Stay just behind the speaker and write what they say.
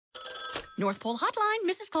North Pole Hotline,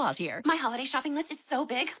 Mrs. Claus here. My holiday shopping list is so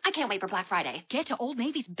big, I can't wait for Black Friday. Get to Old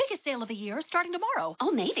Navy's biggest sale of the year starting tomorrow.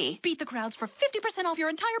 Old Navy? Beat the crowds for 50% off your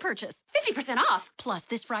entire purchase. 50% off? Plus,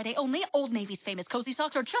 this Friday only, Old Navy's famous cozy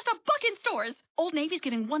socks are just $1 in stores. Old Navy's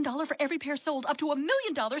giving $1 for every pair sold up to $1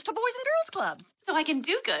 million to boys and girls clubs. So I can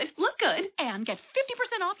do good, look good, and get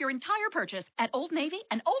 50% off your entire purchase at Old Navy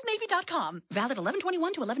and OldNavy.com. Valid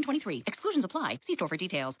 11/21 to 11/23. Exclusions apply. See store for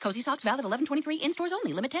details. Cozy socks valid 11/23 in stores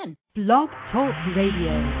only. Limit 10. Blog Talk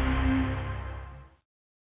Radio.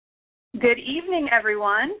 Good evening,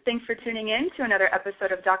 everyone. Thanks for tuning in to another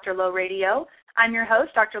episode of Dr. Low Radio. I'm your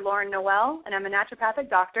host, Dr. Lauren Noel, and I'm a naturopathic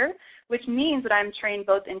doctor, which means that I'm trained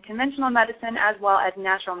both in conventional medicine as well as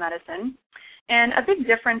natural medicine. And a big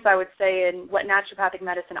difference, I would say, in what naturopathic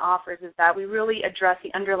medicine offers is that we really address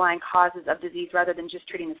the underlying causes of disease rather than just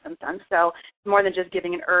treating the symptoms. So more than just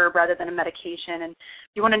giving an herb rather than a medication. And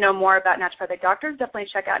if you want to know more about naturopathic doctors, definitely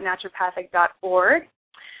check out naturopathic.org.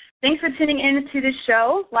 Thanks for tuning in to this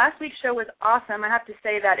show. Last week's show was awesome. I have to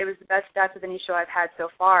say that it was the best stats of any show I've had so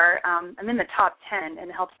far. I'm in the top 10 in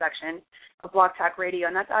the health section of Blog Talk Radio,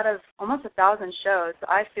 and that's out of almost 1,000 shows. So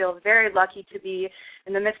I feel very lucky to be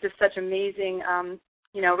in the midst of such amazing,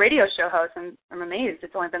 radio show hosts. I'm amazed.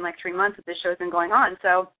 It's only been like 3 months that this show's been going on.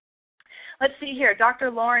 So let's see here,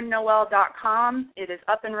 drlaurennoel.com. It is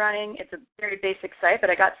up and running. It's a very basic site,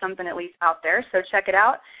 but I got something at least out there, so check it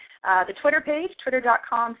out. The Twitter page,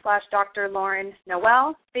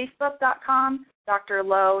 twitter.com/drlaurennoel, facebook.com, Dr.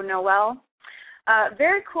 Low Noel.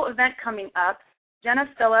 Very cool event coming up. Jenna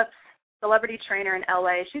Phillips, celebrity trainer in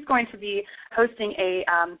LA, she's going to be hosting a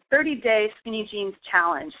 30-day Skinny Jeans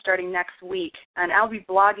challenge starting next week, and I'll be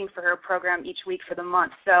blogging for her program each week for the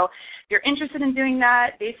month. So if you're interested in doing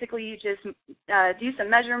that, basically you just do some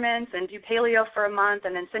measurements and do paleo for a month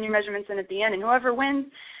and then send your measurements in at the end, and whoever wins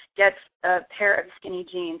gets a pair of skinny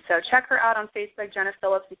jeans. So check her out on Facebook, Jenna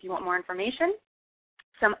Phillips, if you want more information.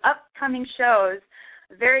 Some upcoming shows.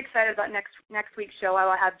 Very excited about next week's show. I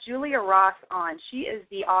will have Julia Ross on. She is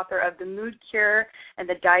the author of The Mood Cure and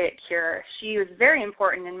The Diet Cure. She was very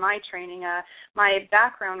important in my training. My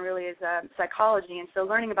background really is psychology, and so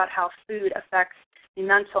learning about how food affects the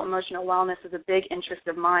mental, emotional wellness is a big interest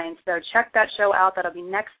of mine. So check that show out. That'll be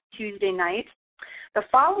next Tuesday night. The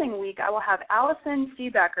following week, I will have Allison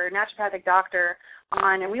Seebecker, naturopathic doctor,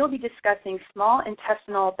 on, and we will be discussing small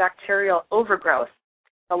intestinal bacterial overgrowth.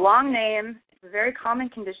 The long name, it's a very common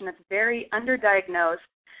condition that's very underdiagnosed.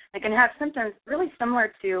 It can have symptoms really similar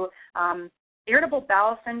to irritable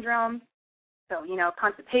bowel syndrome, so,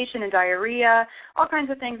 constipation and diarrhea, all kinds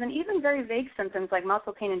of things, and even very vague symptoms like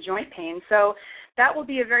muscle pain and joint pain. So that will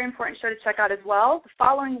be a very important show to check out as well. The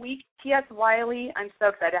following week, T.S. Wiley, I'm so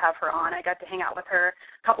excited to have her on. I got to hang out with her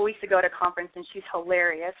a couple weeks ago at a conference, and she's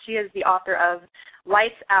hilarious. She is the author of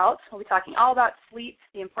Lights Out. We'll be talking all about sleep,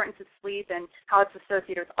 the importance of sleep, and how it's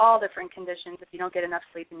associated with all different conditions if you don't get enough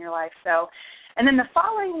sleep in your life. And then the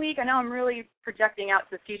following week, I know I'm really projecting out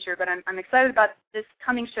to the future, but I'm excited about this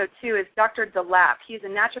coming show, too, is Dr. DeLapp. He's a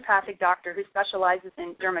naturopathic doctor who specializes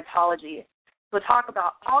in dermatology. We'll talk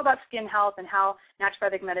all about skin health and how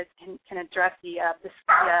naturopathic medicine can address the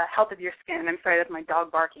health of your skin. I'm sorry, that's my dog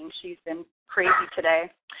barking. She's been crazy today.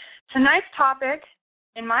 Tonight's topic,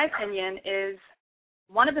 in my opinion, is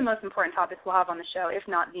one of the most important topics we'll have on the show, if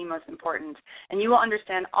not the most important. And you will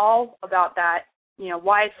understand all about that,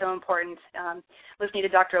 why it's so important, listening to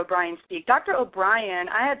Dr. O'Brien speak. Dr. O'Brien,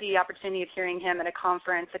 I had the opportunity of hearing him at a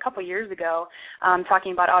conference a couple years ago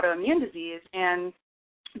talking about autoimmune disease. And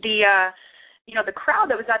the crowd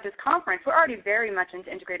that was at this conference were already very much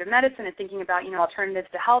into integrative medicine and thinking about,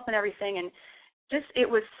 alternatives to health and everything. And just it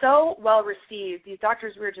was so well received. These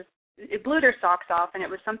doctors it blew their socks off, and it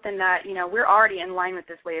was something that, we're already in line with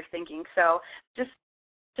this way of thinking. So just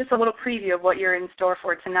a little preview of what you're in store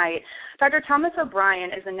for tonight. Dr. Thomas O'Brien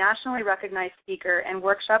is a nationally recognized speaker and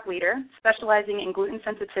workshop leader specializing in gluten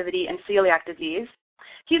sensitivity and celiac disease.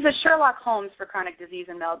 He's a Sherlock Holmes for chronic disease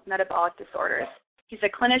and metabolic disorders. He's a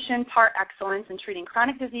clinician par excellence in treating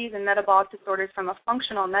chronic disease and metabolic disorders from a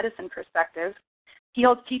functional medicine perspective. He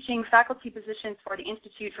holds teaching faculty positions for the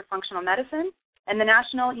Institute for Functional Medicine and the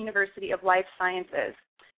National University of Life Sciences.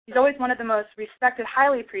 He's always one of the most respected,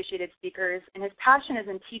 highly appreciated speakers, and his passion is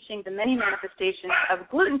in teaching the many manifestations of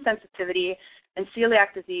gluten sensitivity and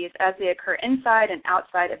celiac disease as they occur inside and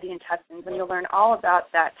outside of the intestines, and you'll learn all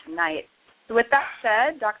about that tonight. So with that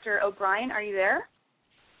said, Dr. O'Brien, are you there?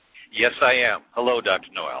 Yes, I am. Hello, Dr.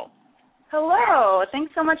 Noel. Hello.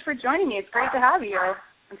 Thanks so much for joining me. It's great to have you.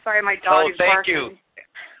 I'm sorry my dog is barking. Oh, thank you.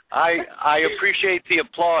 I appreciate the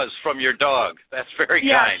applause from your dog. That's very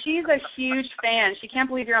yeah, kind. She's a huge fan. She can't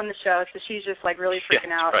believe you're on the show, so she's just like really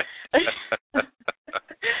freaking out. Right.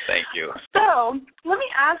 Thank you. So let me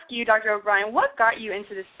ask you, Dr. O'Brien, what got you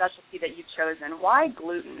into this specialty that you've chosen? Why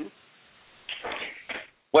gluten?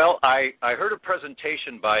 Well, I heard a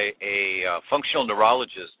presentation by a functional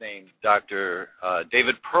neurologist named Dr.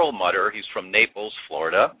 David Perlmutter. He's from Naples,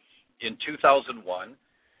 Florida, in 2001.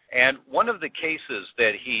 And one of the cases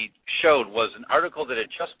that he showed was an article that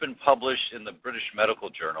had just been published in the British Medical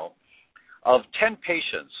Journal of 10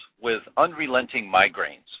 patients with unrelenting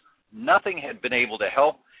migraines. Nothing had been able to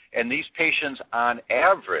help, and these patients, on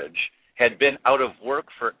average, had been out of work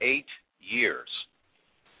for 8 years.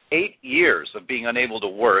 8 years of being unable to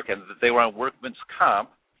work, and that they were on workman's comp.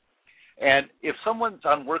 And if someone's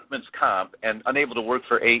on workman's comp and unable to work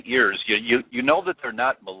for 8 years, you know that they're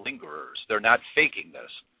not malingerers. They're not faking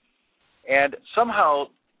this. And somehow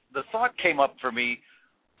the thought came up for me,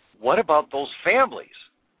 what about those families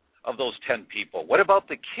of those 10 people? What about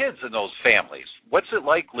the kids in those families? What's it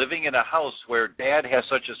like living in a house where dad has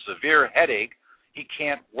such a severe headache he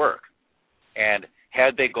can't work? And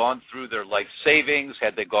had they gone through their life savings,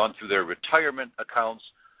 had they gone through their retirement accounts,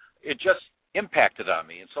 it just impacted on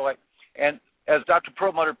me. And as Dr.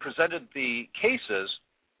 Perlmutter presented the cases,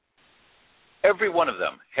 every one of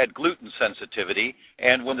them had gluten sensitivity,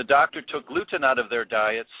 and when the doctor took gluten out of their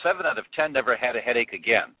diet, 7 out of 10 never had a headache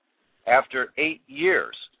again after 8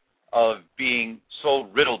 years of being so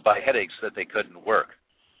riddled by headaches that they couldn't work.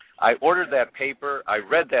 I ordered that paper, I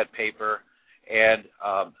read that paper, and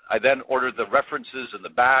I then ordered the references in the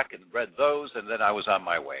back and read those, and then I was on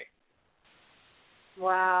my way.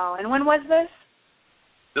 Wow. And when was this?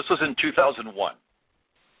 This was in 2001.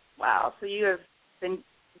 Wow. So you have been,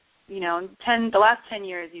 the last 10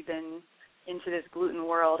 years you've been into this gluten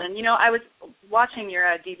world. And, I was watching your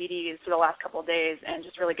DVDs for the last couple of days and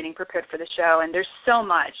just really getting prepared for the show, and there's so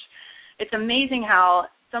much. It's amazing how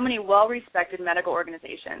so many well-respected medical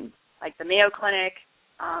organizations, like the Mayo Clinic,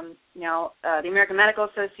 the American Medical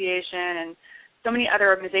Association, and so many other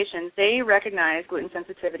organizations, they recognize gluten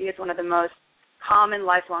sensitivity as one of the most common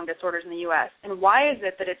lifelong disorders in the U.S. And why is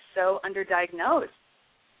it that it's so underdiagnosed?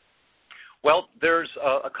 Well, there's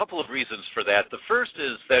a couple of reasons for that. The first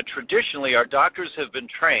is that traditionally our doctors have been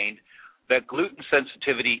trained that gluten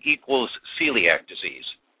sensitivity equals celiac disease.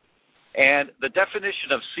 And the definition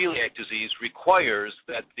of celiac disease requires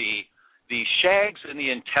that the shags in the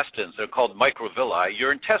intestines, they're called microvilli.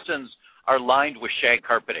 Your intestines are lined with shag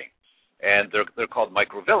carpeting, and they're called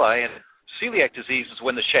microvilli. And celiac disease is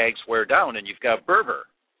when the shags wear down and you've got Berber.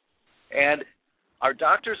 And our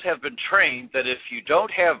doctors have been trained that if you don't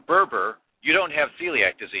have Berber, you don't have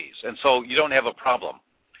celiac disease, and so you don't have a problem.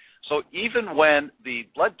 So even when the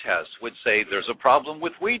blood tests would say there's a problem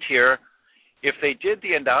with wheat here, if they did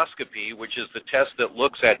the endoscopy, which is the test that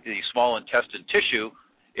looks at the small intestine tissue,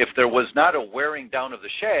 if there was not a wearing down of the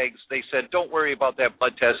shags, they said, don't worry about that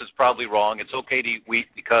blood test. It's probably wrong. It's okay to eat wheat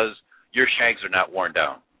because your shags are not worn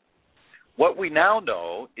down. What we now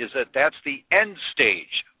know is that that's the end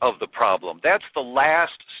stage of the problem. That's the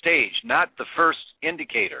last stage, not the first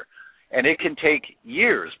indicator. And it can take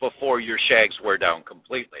years before your shags wear down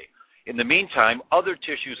completely. In the meantime, other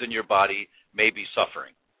tissues in your body may be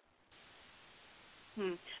suffering.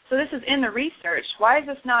 So this is in the research. Why is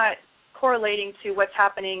this not correlating to what's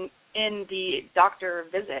happening in the doctor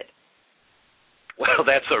visit? Well,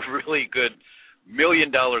 that's a really good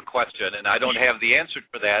million-dollar question, and I don't have the answer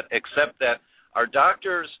for that, except that our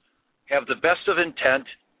doctors have the best of intent,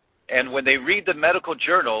 and when they read the medical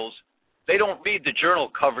journals, they don't read the journal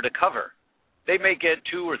cover to cover. They may get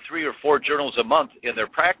 2 or 3 or 4 journals a month in their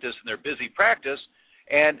practice, in their busy practice,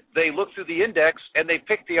 and they look through the index and they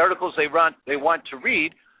pick the articles they want to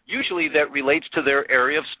read, usually that relates to their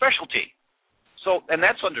area of specialty. So, and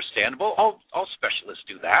that's understandable. All specialists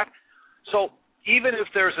do that. So even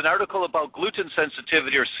if there's an article about gluten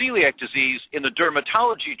sensitivity or celiac disease in the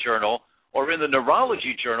dermatology journal or in the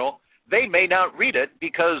neurology journal, they may not read it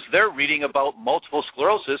because they're reading about multiple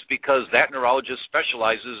sclerosis because that neurologist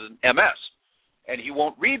specializes in MS. And he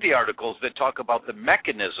won't read the articles that talk about the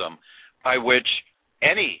mechanism by which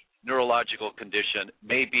any neurological condition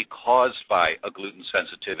may be caused by a gluten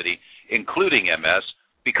sensitivity, including MS,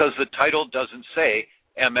 because the title doesn't say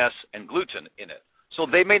MS and gluten in it. So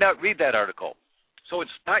they may not read that article. So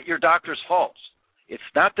it's not your doctor's fault. It's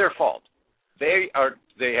not their fault. They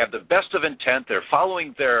have the best of intent. They're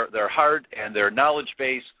following their heart and their knowledge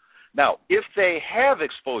base. Now, if they have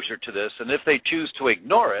exposure to this and if they choose to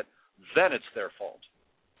ignore it, then it's their fault.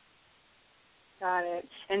 Got it.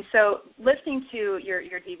 And so listening to your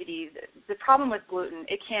DVDs, the problem with gluten,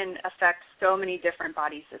 it can affect so many different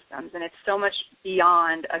body systems, and it's so much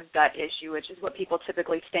beyond a gut issue, which is what people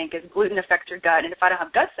typically think is gluten affects your gut, and if I don't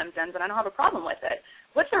have gut symptoms, then I don't have a problem with it.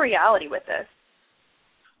 What's the reality with this?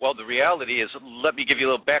 Well, the reality is, let me give you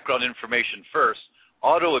a little background information first.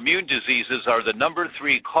 Autoimmune diseases are the number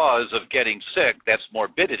 3 cause of getting sick. That's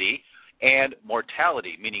morbidity and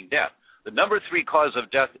mortality, meaning death. The number 3 cause of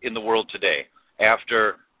death in the world today,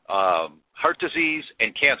 after heart disease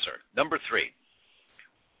and cancer, number 3.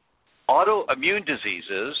 Autoimmune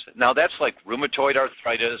diseases, now that's like rheumatoid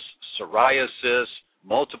arthritis, psoriasis,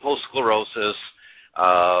 multiple sclerosis,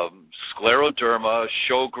 scleroderma,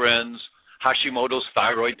 Sjogren's, Hashimoto's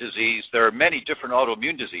thyroid disease. There are many different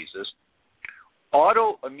autoimmune diseases.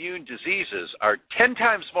 Autoimmune diseases are 10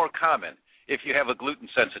 times more common if you have a gluten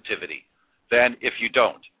sensitivity than if you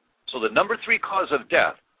don't. So the number 3 cause of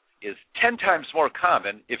death is 10 times more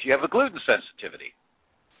common if you have a gluten sensitivity.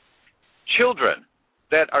 Children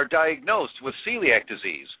that are diagnosed with celiac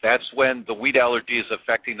disease, that's when the wheat allergy is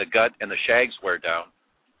affecting the gut and the shags wear down.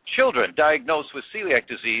 Children diagnosed with celiac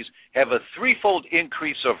disease have a 3-fold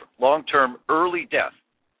increase of long-term early death.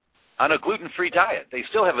 On a gluten-free diet, they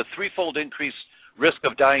still have a 3-fold increased risk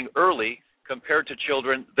of dying early compared to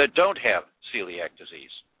children that don't have celiac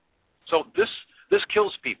disease. So this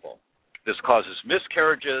kills people. This causes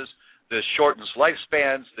miscarriages, this shortens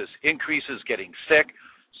lifespans, this increases getting sick,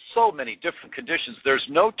 so many different conditions. There's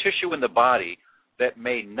no tissue in the body that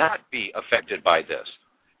may not be affected by this.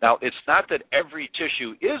 Now, it's not that every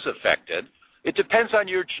tissue is affected. It depends on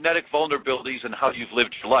your genetic vulnerabilities and how you've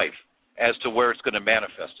lived your life as to where it's going to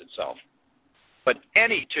manifest itself. But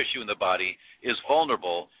any tissue in the body is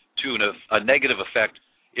vulnerable to a negative effect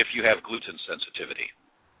if you have gluten sensitivity.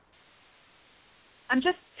 I'm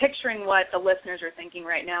just picturing what the listeners are thinking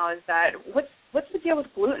right now is that what's the deal with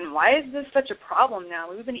gluten? Why is this such a problem now?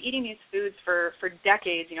 We've been eating these foods for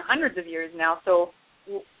decades, hundreds of years now. So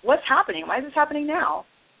what's happening? Why is this happening now?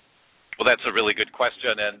 Well, that's a really good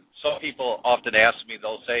question. And some people often ask me,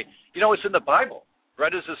 they'll say, it's in the Bible.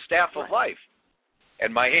 Bread is the staff of life.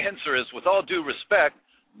 And my answer is, with all due respect,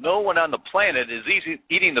 no one on the planet is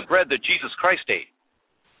eating the bread that Jesus Christ ate.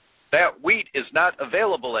 That wheat is not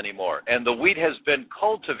available anymore, and the wheat has been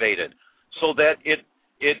cultivated so that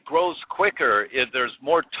it grows quicker. There's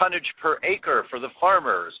more tonnage per acre for the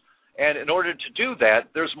farmers, and in order to do that,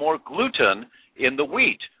 there's more gluten in the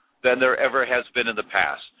wheat than there ever has been in the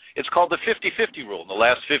past. It's called the 50-50 rule. In the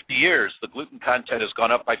last 50 years, the gluten content has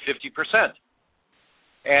gone up by 50%.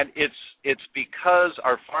 And it's because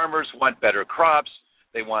our farmers want better crops,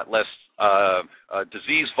 they want less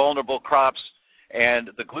disease-vulnerable crops, and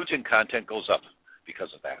the gluten content goes up because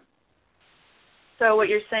of that. So what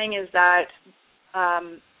you're saying is that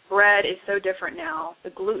bread is so different now, the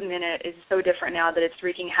gluten in it is so different now that it's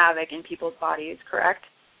wreaking havoc in people's bodies, correct?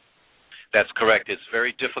 That's correct. It's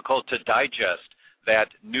very difficult to digest that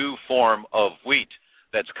new form of wheat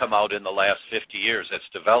that's come out in the last 50 years that's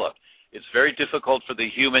developed. It's very difficult for the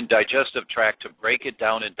human digestive tract to break it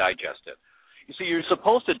down and digest it. You see, you're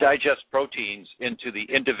supposed to digest proteins into the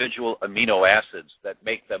individual amino acids that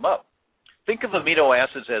make them up. Think of amino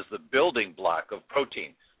acids as the building block of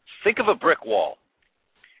protein. Think of a brick wall.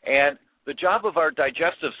 And the job of our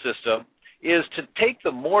digestive system is to take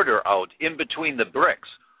the mortar out in between the bricks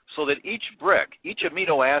so that each brick, each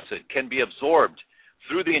amino acid can be absorbed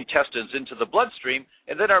through the intestines into the bloodstream,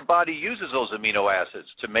 and then our body uses those amino acids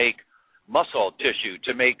to make muscle tissue,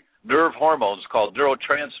 to make nerve hormones called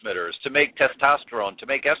neurotransmitters, to make testosterone, to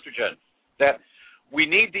make estrogen. That we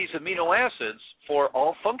need these amino acids for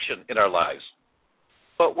all function in our lives.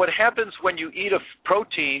 But what happens when you eat a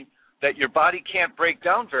protein that your body can't break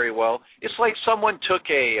down very well, it's like someone took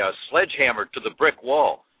a sledgehammer to the brick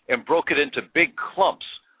wall and broke it into big clumps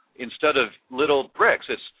instead of little bricks.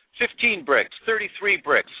 It's 15 bricks, 33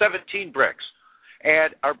 bricks, 17 bricks.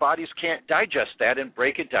 And our bodies can't digest that and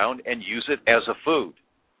break it down and use it as a food.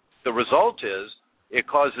 The result is it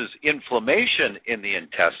causes inflammation in the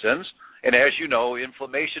intestines. And as you know,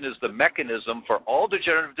 inflammation is the mechanism for all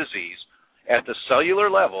degenerative disease at the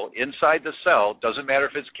cellular level, inside the cell. Doesn't matter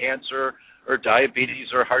if it's cancer or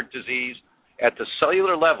diabetes or heart disease. At the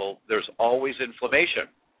cellular level, there's always inflammation.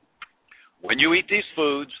 When you eat these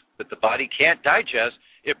foods that the body can't digest,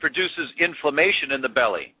 it produces inflammation in the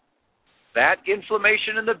belly. That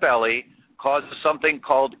inflammation in the belly causes something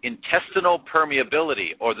called intestinal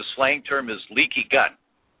permeability, or the slang term is leaky gut.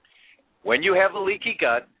 When you have a leaky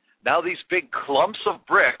gut, now these big clumps of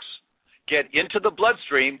bricks get into the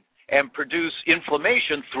bloodstream and produce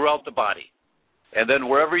inflammation throughout the body. And then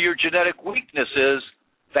wherever your genetic weakness is,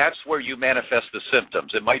 that's where you manifest the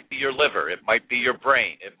symptoms. It might be your liver. It might be your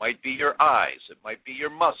brain. It might be your eyes. It might be your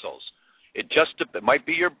muscles. It might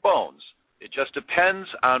be your bones. It just depends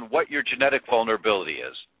on what your genetic vulnerability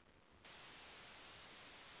is.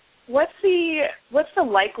 What's the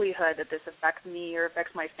likelihood that this affects me or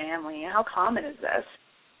affects my family? How common is this?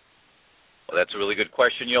 Well, that's a really good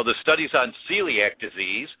question. The studies on celiac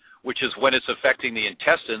disease, which is when it's affecting the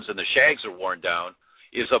intestines and the shags are worn down,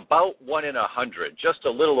 is about 1 in 100, just a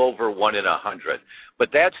little over 1 in 100.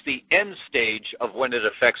 But that's the end stage of when it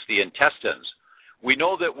affects the intestines. We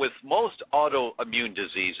know that with most autoimmune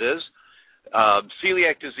diseases,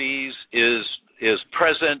 celiac disease is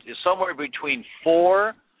present somewhere between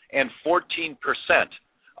 4 and 14%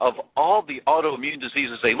 of all the autoimmune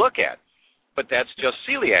diseases they look at. But that's just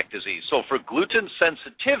celiac disease. So for gluten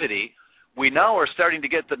sensitivity, we now are starting to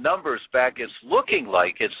get the numbers back. It's looking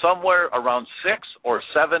like it's somewhere around 6 or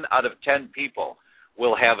 7 out of 10 people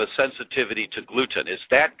will have a sensitivity to gluten. It's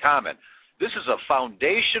that common. This is a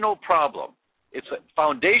foundational problem.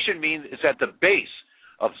 Foundation means it's at the base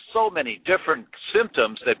of so many different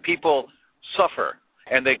symptoms that people suffer.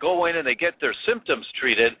 And they go in and they get their symptoms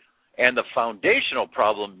treated, and the foundational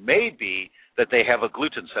problem may be that they have a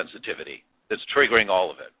gluten sensitivity that's triggering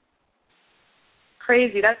all of it.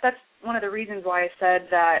 Crazy. That's one of the reasons why I said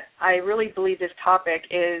that I really believe this topic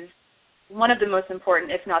is one of the most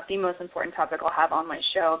important, if not the most important topic I'll have on my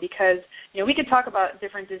show, because we could talk about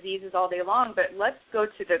different diseases all day long, but let's go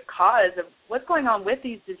to the cause of what's going on with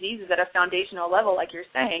these diseases at a foundational level, like you're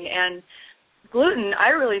saying. And gluten, I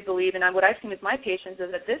really believe, and what I've seen with my patients,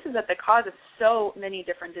 is that this is at the cause of so many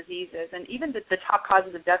different diseases, and even the top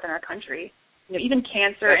causes of death in our country. Even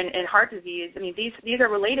cancer and heart disease, these are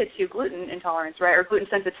related to gluten intolerance, right, or gluten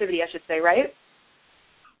sensitivity, I should say, right?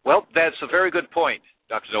 Well, that's a very good point,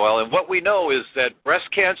 Dr. Noel. And what we know is that breast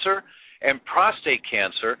cancer and prostate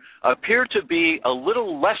cancer appear to be a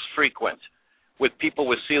little less frequent with people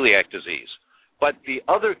with celiac disease. But the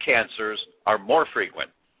other cancers are more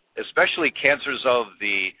frequent, especially cancers of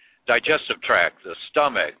the digestive tract, the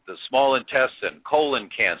stomach, the small intestine, colon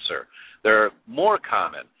cancer. They're more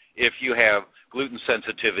common if you have gluten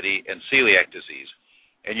sensitivity and celiac disease.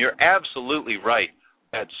 And you're absolutely right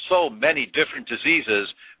that so many different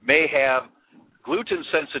diseases may have gluten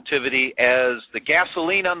sensitivity as the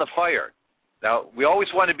gasoline on the fire. Now, we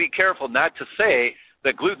always want to be careful not to say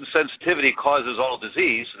that gluten sensitivity causes all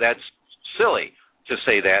disease. That's silly to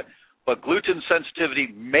say that. But gluten sensitivity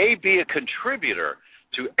may be a contributor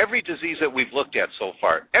to every disease that we've looked at so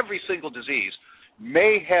far. Every single disease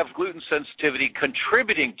may have gluten sensitivity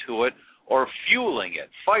contributing to it or fueling it,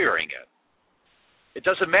 firing it. It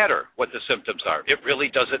doesn't matter what the symptoms are. It really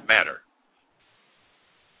doesn't matter.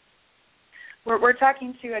 We're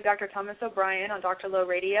talking to Dr. Thomas O'Brien on Dr. Lowe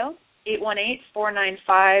Radio,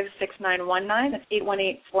 818-495-6919. That's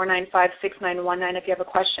 818-495-6919 if you have a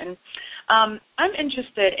question. I'm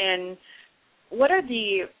interested in what are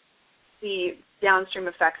the downstream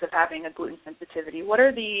effects of having a gluten sensitivity? What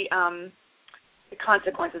are the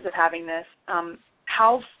consequences of having this?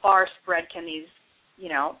 How far spread can these,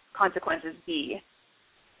 consequences be?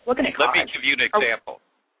 What can it cause? Let me give you an example.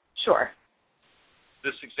 Sure.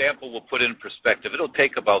 This example will put in perspective. It'll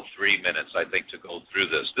take about 3 minutes, I think, to go through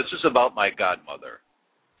this. This is about my godmother.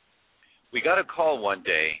 We got a call one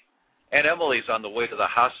day, and Emily's on the way to the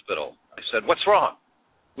hospital. I said, "What's wrong?"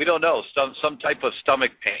 "We don't know, some type of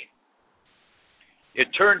stomach pain."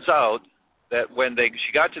 It turns out that when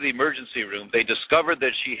she got to the emergency room, they discovered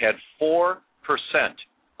that she had 4%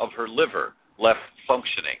 of her liver left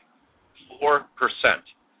functioning. 4%.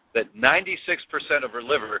 That 96% of her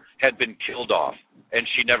liver had been killed off, and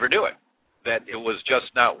she never knew it, that it was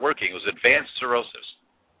just not working. It was advanced cirrhosis.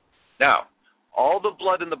 Now, all the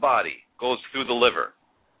blood in the body goes through the liver.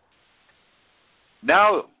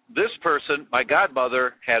 Now, this person, my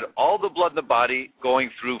godmother, had all the blood in the body going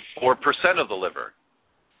through 4% of the liver.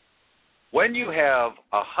 When you have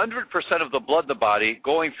 100% of the blood in the body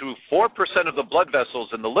going through 4% of the blood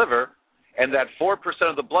vessels in the liver, and that 4%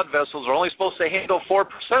 of the blood vessels are only supposed to handle 4%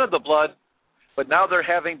 of the blood, but now they're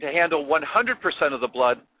having to handle 100% of the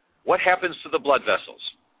blood, what happens to the blood vessels?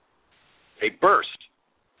 They burst.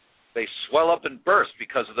 They swell up and burst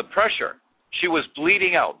because of the pressure. She was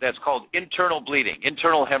bleeding out. That's called internal bleeding,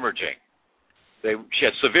 internal hemorrhaging. She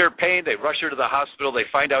had severe pain. They rush her to the hospital. They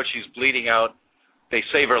find out she's bleeding out. They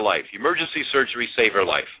save her life. Emergency surgery saved her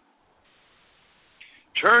life.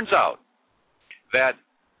 Turns out that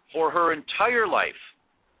for her entire life,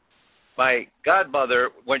 my godmother,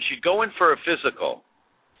 when she'd go in for a physical,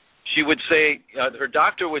 she would say, her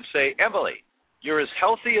doctor would say, "Emily, you're as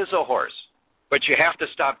healthy as a horse, but you have to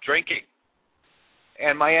stop drinking."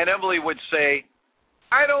 And my Aunt Emily would say,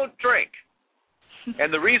 I don't drink.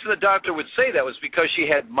 And the reason the doctor would say that was because she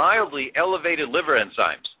had mildly elevated liver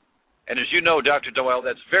enzymes. And as you know, Dr. Doyle,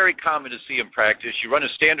 that's very common to see in practice. You run a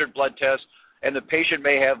standard blood test, and the patient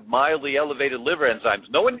may have mildly elevated liver enzymes.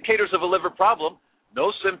 No indicators of a liver problem,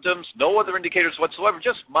 no symptoms, no other indicators whatsoever,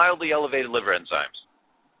 just mildly elevated liver enzymes.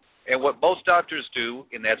 And what most doctors do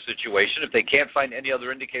in that situation, if they can't find any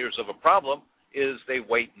other indicators of a problem, is they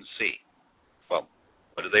wait and see. Well,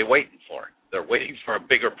 what are they waiting for? They're waiting for a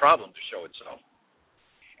bigger problem to show itself.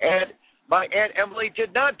 And my Aunt Emily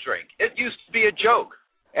did not drink. It used to be a joke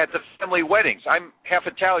at the family weddings. I'm half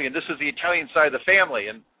Italian. This is the Italian side of the family.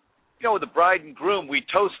 And, you know, the bride and groom, we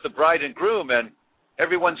toast the bride and groom, and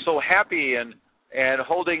everyone's so happy and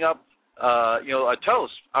holding up, a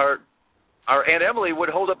toast. Our Aunt Emily would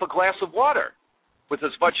hold up a glass of water with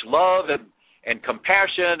as much love and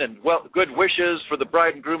compassion and good wishes for the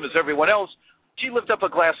bride and groom as everyone else. She lifted up a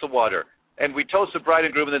glass of water, and we toast the bride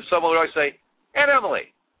and groom, and then someone would always say, Aunt Emily,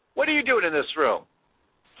 what are you doing in this room?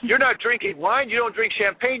 You're not drinking wine. You don't drink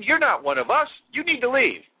champagne. You're not one of us. You need to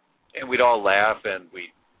leave. And we'd all laugh, and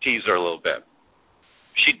we'd tease her a little bit.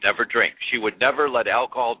 She'd never drink. She would never let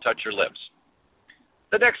alcohol touch her lips.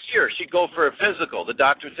 The next year, she'd go for a physical. The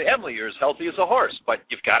doctor would say, Emily, you're as healthy as a horse, but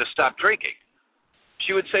you've got to stop drinking.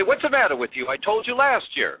 She would say, what's the matter with you? I told you last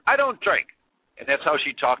year. I don't drink. And that's how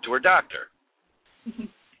she talked to her doctor.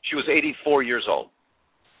 She was 84 years old.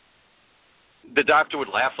 The doctor would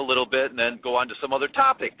laugh a little bit and then go on to some other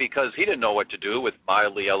topic because he didn't know what to do with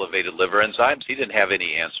mildly elevated liver enzymes. He didn't have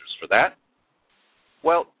any answers for that.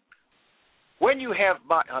 Well, when you have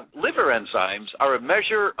liver enzymes are a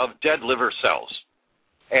measure of dead liver cells.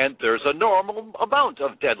 And there's a normal amount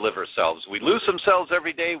of dead liver cells. We lose some cells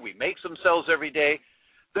every day. We make some cells every day.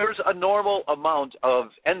 There's a normal amount of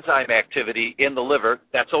enzyme activity in the liver.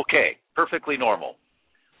 That's okay, perfectly normal.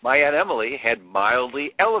 My Aunt Emily had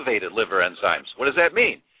mildly elevated liver enzymes. What does that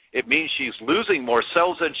mean? It means she's losing more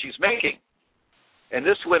cells than she's making. And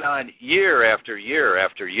this went on year after year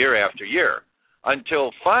after year after year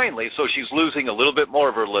until finally, so she's losing a little bit more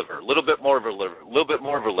of her liver, a little bit more of her liver, a little bit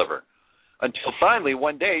more of her liver, until finally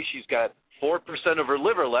one day she's got 4% of her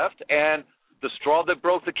liver left, and the straw that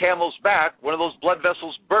broke the camel's back, one of those blood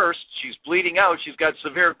vessels burst, she's bleeding out, she's got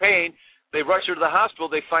severe pain. They rush her to the hospital.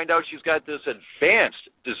 They find out she's got this advanced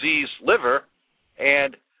diseased liver,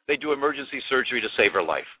 and they do emergency surgery to save her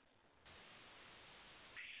life.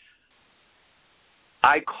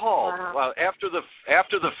 I called after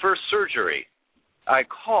the first surgery. I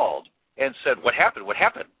called and said, "What happened? What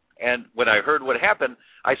happened?" And when I heard what happened,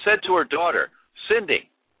 I said to her daughter, "Cindy,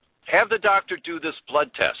 have the doctor do this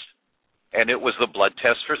blood test." And it was the blood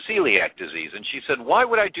test for celiac disease. And she said, "Why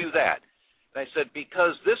would I do that?" And I said,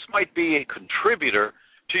 "Because this might be a contributor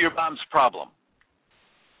to your mom's problem."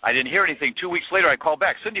 I didn't hear anything. 2 weeks later, I called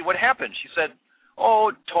back. "Cindy, what happened?" She said,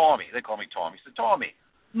 "Oh, Tommy." They call me Tommy. She said, "Tommy,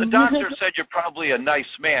 the doctor said you're probably a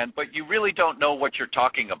nice man, but you really don't know what you're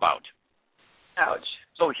talking about." Ouch.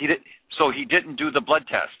 So he didn't do the blood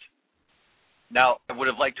test. Now, I would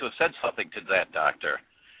have liked to have said something to that doctor.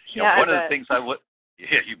 You bet.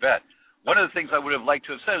 You bet. One of the things I would have liked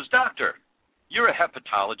to have said is, "Doctor, you're a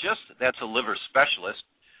hepatologist. That's a liver specialist.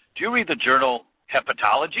 Do you read the journal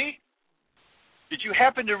Hepatology? Did you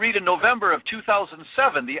happen to read in November of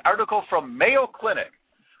 2007 the article from Mayo Clinic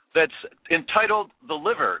that's entitled The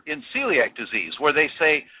Liver in Celiac Disease, where they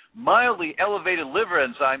say mildly elevated liver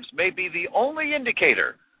enzymes may be the only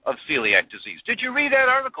indicator of celiac disease? Did you read that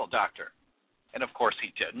article, doctor?" And, of course,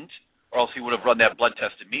 he didn't, or else he would have run that blood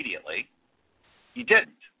test immediately. He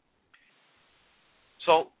didn't.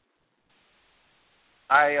 So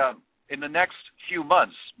in the next few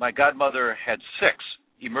months, my godmother had 6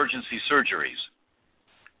 emergency surgeries.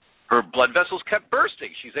 Her blood vessels kept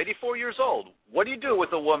bursting. She's 84 years old. What do you do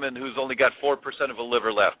with a woman who's only got 4% of a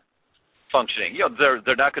liver left functioning? You know,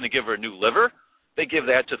 they're not going to give her a new liver. They give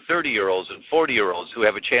that to 30-year-olds and 40-year-olds who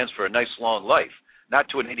have a chance for a nice long life, not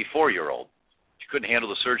to an 84-year-old. She couldn't handle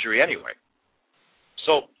the surgery anyway.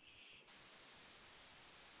 So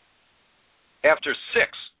after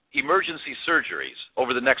 6 emergency surgeries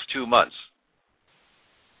over the next 2 months,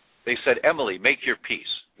 they said, "Emily, make your peace.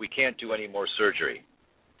 We can't do any more surgery."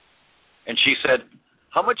 And she said,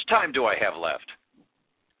 "How much time do I have left?"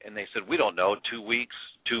 And they said, "We don't know, 2 weeks,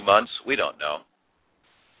 2 months, we don't know."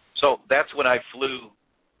 So that's when I flew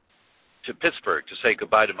to Pittsburgh to say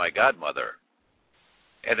goodbye to my godmother.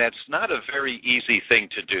 And that's not a very easy thing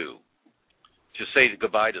to do, to say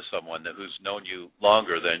goodbye to someone who's known you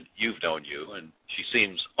longer than you've known you. And she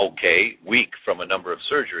seems okay, weak from a number of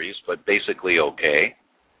surgeries, but basically okay.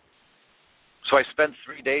 So I spent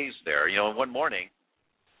 3 days there. You know, and one morning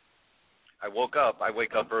I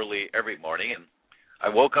wake up early every morning, and I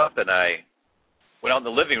woke up and I went out in the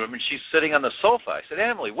living room, and she's sitting on the sofa. I said,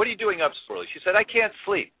 Emily, what are you doing up so early? She said, I can't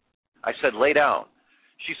sleep. I said, lay down.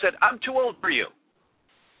 She said, I'm too old for you.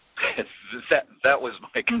 that was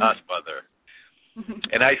my godmother.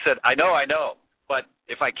 And I said, I know, but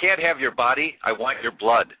if I can't have your body, I want your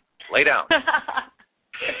blood. Lay down.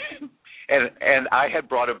 and I had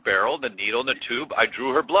brought a barrel, the needle, and the tube. I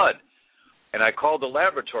drew her blood. And I called the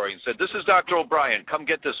laboratory and said, this is Dr. O'Brien. Come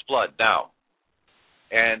get this blood now.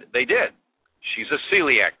 And they did. She's a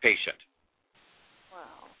celiac patient.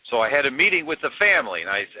 Wow. So I had a meeting with the family,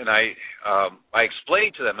 and I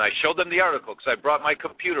explained to them, and I showed them the article because I brought my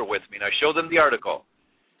computer with me, and I showed them the article.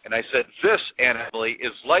 And I said, this, Aunt Emily,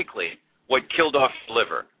 is likely what killed off your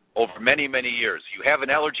liver over many, many years. You have an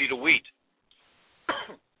allergy to wheat.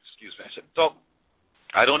 Excuse me. I said, so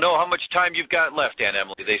I don't know how much time you've got left, Aunt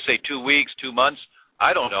Emily. They say 2 weeks, 2 months.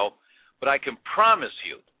 I don't know. But I can promise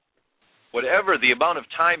you, whatever the amount of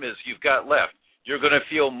time is you've got left, you're going to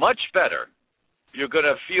feel much better. You're going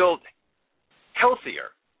to feel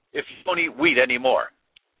healthier if you don't eat wheat anymore.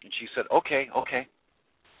 And she said, okay.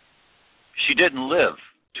 She didn't live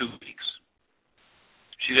 2 weeks.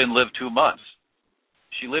 She didn't live 2 months.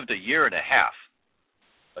 She lived a year and a half.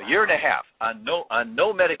 A year and a half on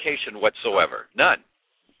no medication whatsoever. None.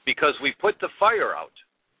 Because we put the fire out.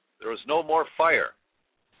 There was no more fire.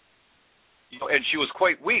 And she was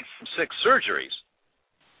quite weak from 6 surgeries.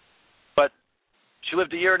 But she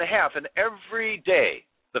lived a year and a half, and every day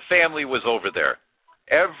the family was over there.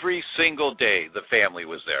 Every single day the family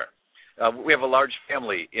was there. We have a large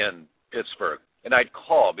family in Pittsburgh, and I'd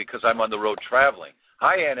call because I'm on the road traveling.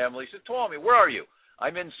 Hi, Aunt Emily. She said, Tommy, where are you?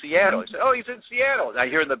 I'm in Seattle. I said, oh, he's in Seattle. And I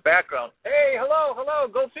hear in the background, hey, hello,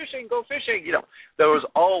 go fishing. There was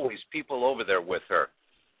always people over there with her.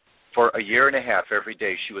 For a year and a half, every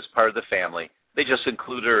day, she was part of the family. They just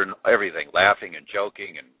included her in everything, laughing and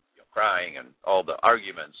joking and crying and all the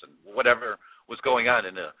arguments and whatever was going on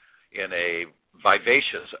in a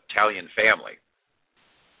vivacious Italian family.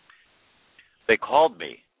 They called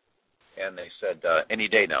me, and they said, any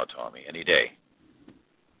day now, Tommy, any day.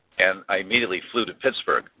 And I immediately flew to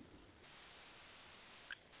Pittsburgh.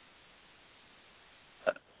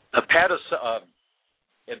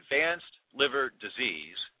 Advanced liver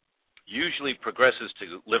disease usually progresses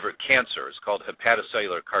to liver cancer. It's called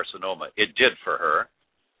hepatocellular carcinoma. It did for her.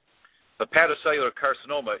 Hepatocellular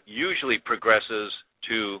carcinoma usually progresses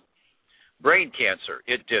to brain cancer.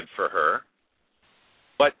 It did for her.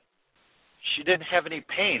 But she didn't have any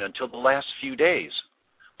pain until the last few days.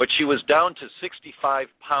 But she was down to 65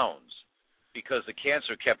 pounds because the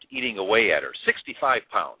cancer kept eating away at her. 65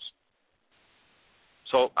 pounds.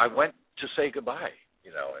 So I went to say goodbye,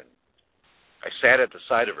 and I sat at the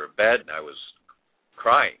side of her bed, and I was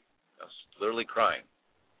crying. I was literally crying.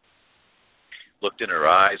 Looked in her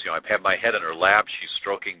eyes. I had my head in her lap. She's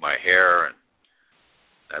stroking my hair, and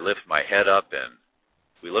I lift my head up, and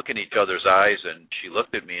we look in each other's eyes, and she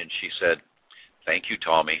looked at me, and she said, thank you,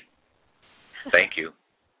 Tommy. Thank you.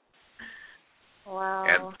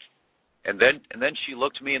 Wow. And then she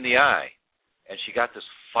looked me in the eye, and she got this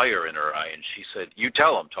fire in her eye, and she said, you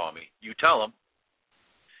tell him, Tommy. You tell him.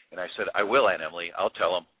 And I said, I will, Aunt Emily. I'll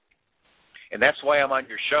tell him. And that's why I'm on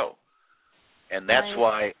your show. And that's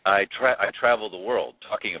why I travel the world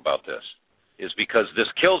talking about this, is because this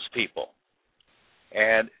kills people.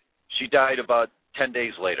 And she died about 10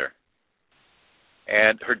 days later.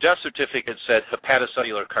 And her death certificate said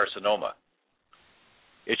hepatocellular carcinoma.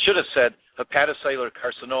 It should have said hepatocellular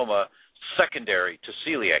carcinoma secondary to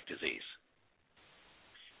celiac disease.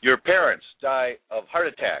 Your parents die of heart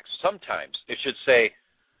attacks. Sometimes it should say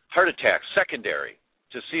heart attack secondary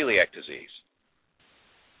to celiac disease.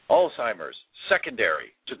 Alzheimer's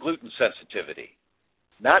secondary to gluten sensitivity.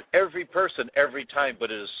 Not every person every time,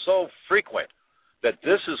 but it is so frequent that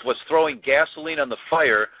this is what's throwing gasoline on the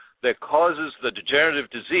fire that causes the degenerative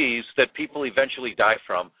disease that people eventually die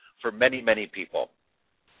from for many, many people.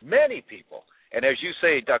 Many people. And as you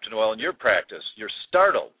say, Dr. Noel, in your practice, you're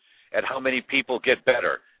startled at how many people get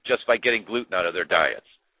better just by getting gluten out of their diets,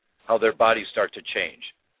 how their bodies start to change.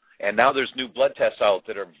 And now there's new blood tests out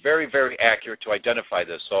that are very, very accurate to identify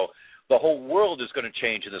this. So the whole world is going to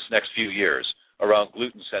change in this next few years around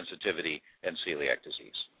gluten sensitivity and celiac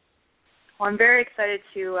disease. Well, I'm very excited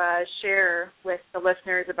to share with the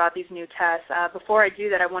listeners about these new tests. Before I do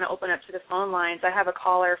that, I want to open up to the phone lines. I have a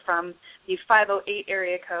caller from the 508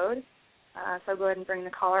 area code. So I'll go ahead and bring the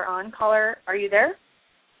caller on. Caller, are you there?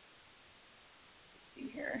 Let's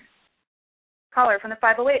see here. Caller from the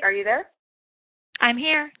 508, are you there? I'm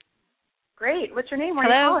here. Great. What's your name? Where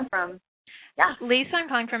are you calling from? Yeah. Lisa, I'm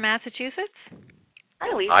calling from Massachusetts.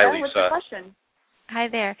 Hi, Lisa. Hi, Lisa. What's your question? Hi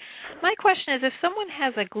there. My question is, if someone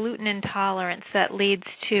has a gluten intolerance that leads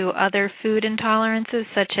to other food intolerances,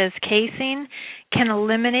 such as casein, can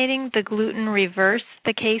eliminating the gluten reverse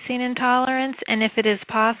the casein intolerance? And if it is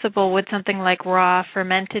possible, would something like raw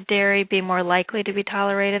fermented dairy be more likely to be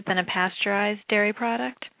tolerated than a pasteurized dairy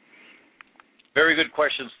product? Very good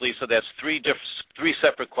questions, Lisa. That's three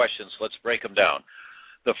separate questions. Let's break them down.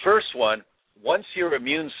 The first one, once your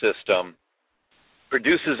immune system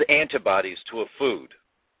produces antibodies to a food,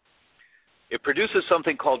 it produces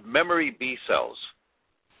something called memory B cells.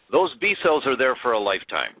 Those B cells are there for a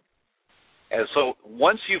lifetime. And so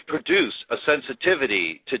once you've produced a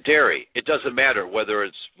sensitivity to dairy, it doesn't matter whether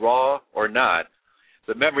it's raw or not,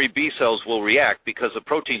 the memory B cells will react because the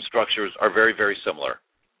protein structures are very, very similar.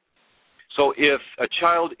 So if a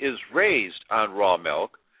child is raised on raw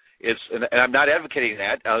milk, and I'm not advocating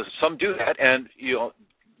that. Some do that, and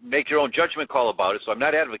make your own judgment call about it, so I'm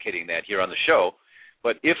not advocating that here on the show.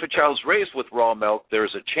 But if a child's raised with raw milk,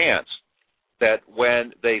 there's a chance that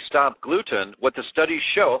when they stop gluten, what the studies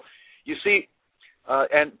show, you see,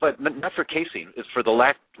 but not for casein, it's for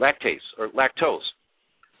the lactase or lactose.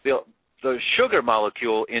 The sugar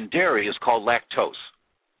molecule in dairy is called lactose.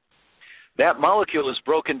 That molecule is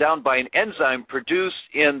broken down by an enzyme produced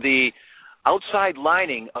in the outside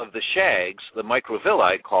lining of the shags, the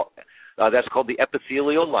microvilli, that's called the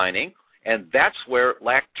epithelial lining, and that's where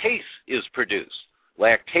lactase is produced.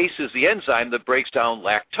 Lactase is the enzyme that breaks down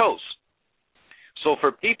lactose. So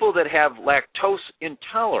for people that have lactose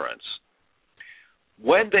intolerance,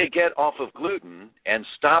 when they get off of gluten and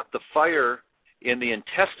stop the fire in the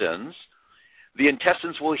intestines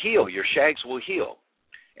will heal. Your shags will heal.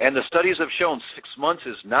 And the studies have shown 6 months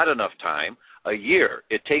is not enough time. A year.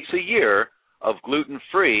 It takes a year of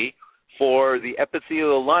gluten-free for the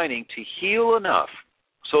epithelial lining to heal enough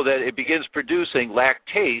so that it begins producing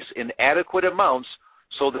lactase in adequate amounts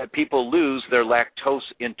so that people lose their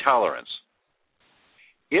lactose intolerance.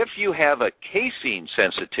 If you have a casein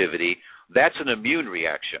sensitivity, that's an immune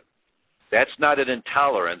reaction. That's not an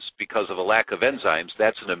intolerance because of a lack of enzymes.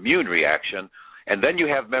 That's an immune reaction. And then you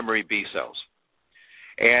have memory B cells.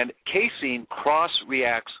 And casein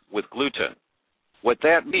cross-reacts with gluten. What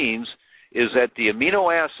that means is that the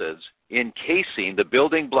amino acids in casein, the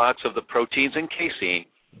building blocks of the proteins in casein,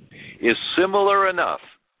 is similar enough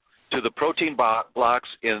to the protein blocks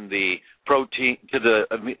in the protein, to the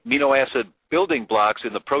amino acid building blocks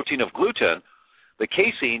in the protein of gluten. The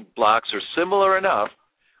casein blocks are similar enough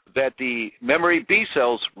that the memory B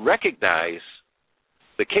cells recognize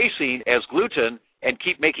the casein as gluten and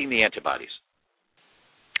keep making the antibodies.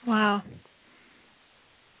 Wow.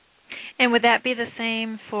 And would that be the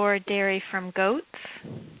same for dairy from goats?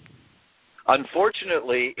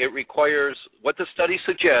 Unfortunately, it requires, what the study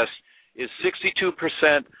suggests is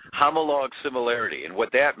 62% homolog similarity. And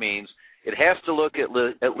what that means, it has to look at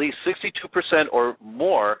least 62% or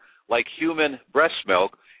more like human breast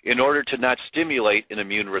milk in order to not stimulate an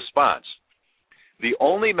immune response. The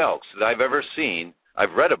only milks that I've ever seen,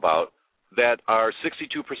 I've read about, that are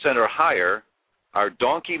 62% or higher are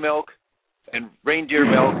donkey milk and reindeer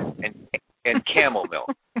milk and camel milk.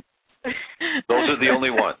 Those are the only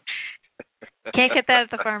ones. Can't get that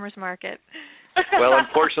at the farmer's market. Well,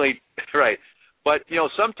 unfortunately, right. But,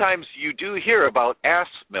 sometimes you do hear about ass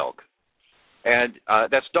milk, and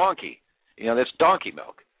that's donkey. That's donkey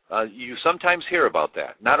milk. You sometimes hear about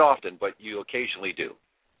that. Not often, but you occasionally do.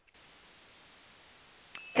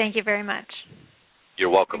 Thank you very much. You're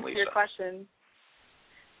welcome, Thanks Lisa. for your question.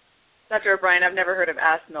 Dr. O'Brien, I've never heard of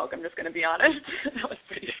ass milk. I'm just going to be honest. That was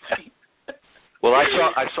pretty funny. Well, I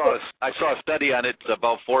saw a study on it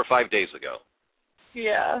about 4 or 5 days ago.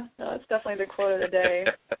 Yeah, no, it's definitely the quote of the day.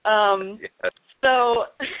 Yes. So,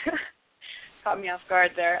 caught me off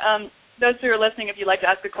guard there. Those who are listening, if you'd like to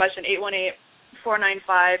ask a question,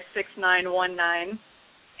 818-495-6919,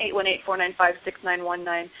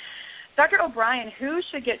 818-495-6919. Dr. O'Brien, who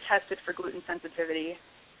should get tested for gluten sensitivity?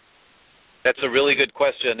 That's a really good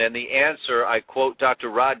question, and the answer, I quote Dr.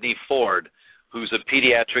 Rodney Ford, who's a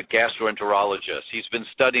pediatric gastroenterologist. He's been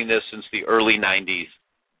studying this since the early 90s.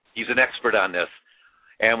 He's an expert on this.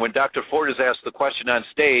 And when Dr. Ford is asked the question on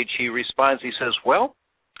stage, he responds, he says, well,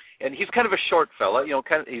 and he's kind of a short fella,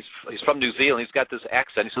 he's from New Zealand, he's got this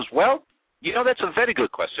accent. He says, well, that's a very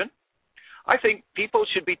good question. I think people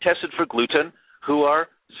should be tested for gluten who are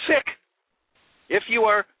sick. If you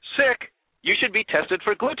are sick, you should be tested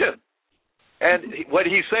for gluten. And what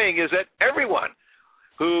he's saying is that everyone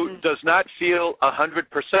who does not feel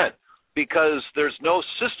 100%, because there's no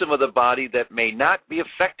system of the body that may not be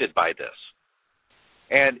affected by this.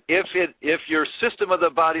 And if your system of the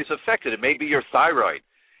body is affected, it may be your thyroid,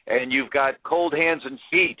 and you've got cold hands and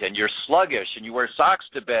feet, and you're sluggish, and you wear socks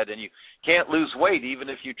to bed, and you can't lose weight even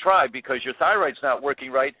if you try because your thyroid's not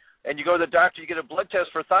working right, and you go to the doctor, you get a blood test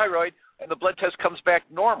for thyroid, and the blood test comes back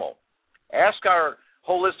normal. Ask our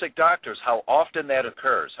holistic doctors how often that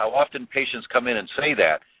occurs, how often patients come in and say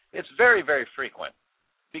that. It's very, very frequent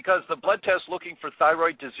because the blood tests looking for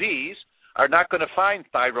thyroid disease are not going to find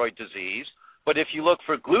thyroid disease, but if you look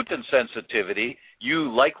for gluten sensitivity,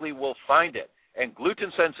 you likely will find it. And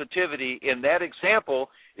gluten sensitivity in that example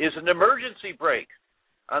is an emergency brake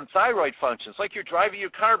on thyroid functions, like you're driving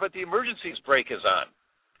your car, but the emergency brake is on.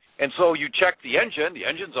 And so you check the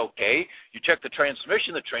engine's okay. You check the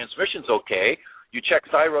transmission's okay. You check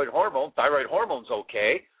thyroid hormone's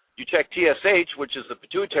okay. You check TSH, which is the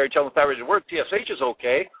pituitary telling the thyroid to work, TSH is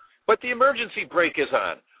okay, but the emergency brake is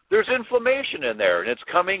on. There's inflammation in there, and it's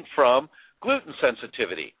coming from gluten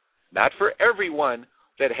sensitivity. Not for everyone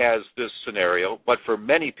that has this scenario, but for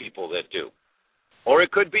many people that do. Or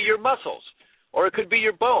it could be your muscles, or it could be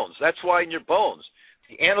your bones. That's why in your bones,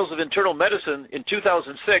 the Annals of Internal Medicine in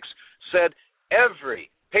 2006 said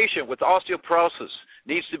every patient with osteoporosis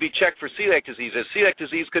needs to be checked for celiac disease, as celiac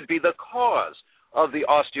disease could be the cause of the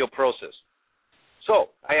osteoporosis. So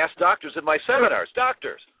I asked doctors in my seminars,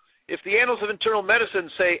 doctors, if the Annals of Internal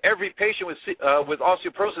Medicine say every patient with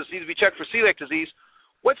osteoporosis needs to be checked for celiac disease,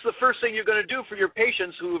 what's the first thing you're going to do for your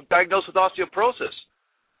patients who are diagnosed with osteoporosis?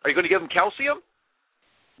 Are you going to give them calcium?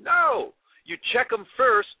 No. You check them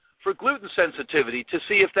first for gluten sensitivity to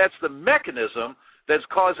see if that's the mechanism that's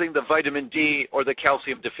causing the vitamin D or the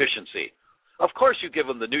calcium deficiency. Of course, you give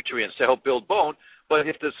them the nutrients to help build bone, but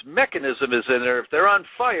if this mechanism is in there, if they're on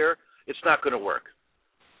fire, it's not going to work.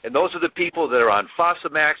 And those are the people that are on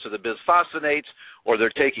Fosamax or the bisphosphonates, or they're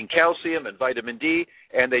taking calcium and vitamin D,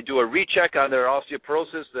 and they do a recheck on their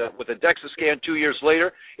osteoporosis with a DEXA scan 2 years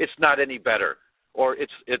later. It's not any better, or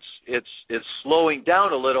it's slowing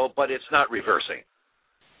down a little, but it's not reversing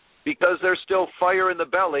because there's still fire in the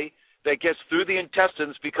belly that gets through the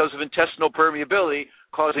intestines because of intestinal permeability,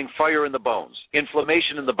 causing fire in the bones,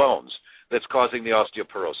 inflammation in the bones that's causing the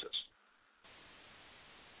osteoporosis.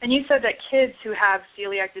 And you said that kids who have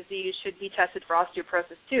celiac disease should be tested for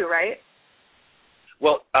osteoporosis too, right?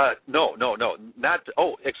 Well, no. Not.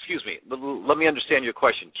 Oh, excuse me. Let me understand your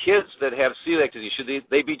question. Kids that have celiac disease, should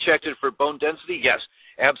they be checked for bone density? Yes,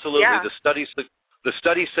 absolutely. Yeah. The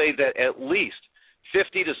studies say that at least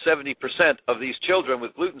 50 to 70% of these children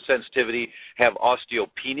with gluten sensitivity have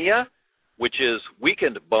osteopenia, which is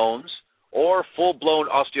weakened bones, or full-blown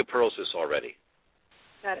osteoporosis already.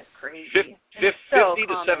 That is crazy. 50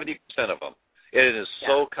 to 70% of them. It is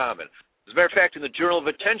so common. As a matter of fact, in the Journal of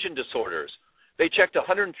Attention Disorders, they checked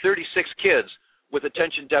 136 kids with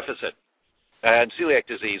attention deficit and celiac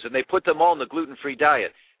disease, and they put them all in the gluten-free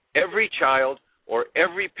diet. Every child or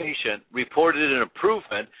every patient reported an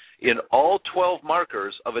improvement in all 12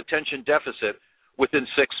 markers of attention deficit within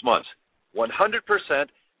 6 months. 100%,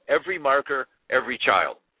 every marker, every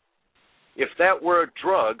child. If that were a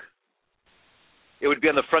drug, it would be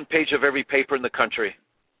on the front page of every paper in the country.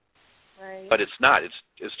 Right. But it's not.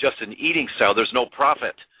 It's just an eating style. There's no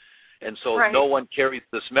profit. And so no one carries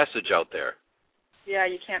this message out there. Yeah,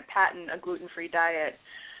 you can't patent a gluten-free diet.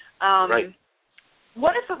 Right.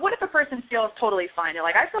 What if a person feels totally fine? They're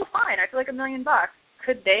like, I feel fine. I feel like $1 million.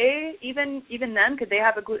 Could they, even then, could they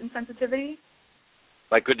have a gluten sensitivity?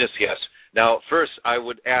 My goodness, yes. Now, first, I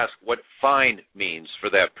would ask what fine means for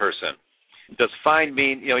that person. Does fine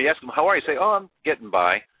mean, you ask them, how are you? Say, oh, I'm getting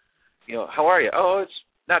by. How are you? Oh, it's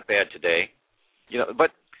not bad today. But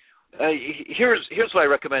here's what I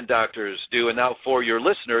recommend doctors do. And now for your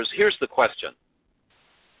listeners, here's the question.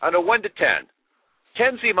 On a 1 to 10,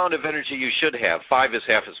 10's the amount of energy you should have. 5 is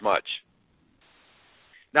half as much.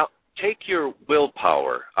 Now, take your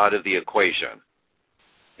willpower out of the equation.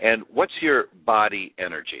 And what's your body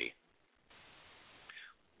energy?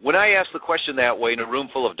 When I ask the question that way in a room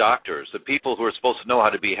full of doctors, the people who are supposed to know how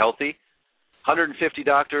to be healthy, 150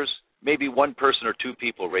 doctors, maybe one person or two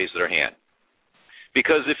people raise their hand.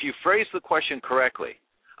 Because if you phrase the question correctly,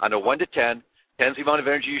 on a 1 to 10, 10's the amount of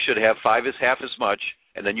energy you should have, 5 is half as much,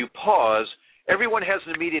 and then you pause, everyone has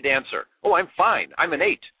an immediate answer. Oh, I'm fine. I'm an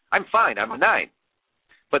 8. I'm fine. I'm a 9.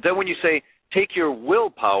 But then when you say, take your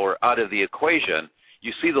willpower out of the equation,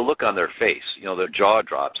 you see the look on their face. Their jaw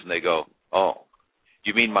drops, and they go, oh,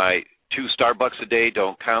 you mean my 2 Starbucks a day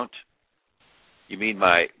don't count? You mean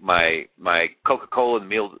my Coca-Cola in the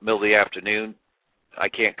middle of the afternoon? I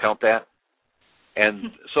can't count that? And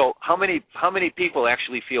so how many people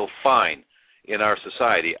actually feel fine in our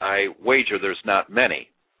society? I wager there's not many.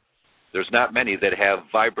 There's not many that have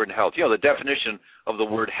vibrant health. The definition of the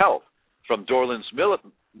word health from Dorland's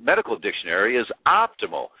Medical Dictionary is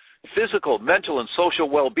optimal physical, mental, and social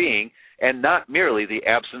well-being, and not merely the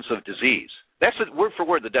absence of disease. That's word for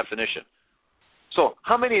word the definition. So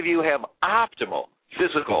how many of you have optimal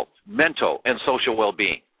physical, mental, and social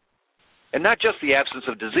well-being? And not just the absence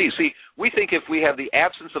of disease. See, we think if we have the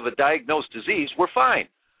absence of a diagnosed disease, we're fine.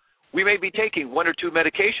 We may be taking 1 or 2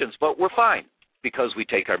 medications, but we're fine because we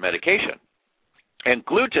take our medication. And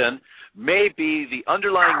gluten may be the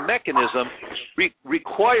underlying mechanism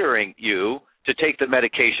requiring you to take the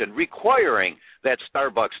medication, requiring that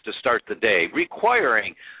Starbucks to start the day,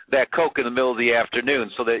 requiring that Coke in the middle of the afternoon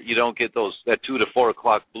so that you don't get that 2 to 4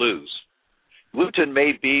 o'clock blues. Gluten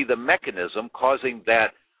may be the mechanism causing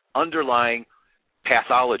that underlying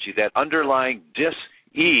pathology, that underlying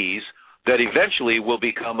dis-ease that eventually will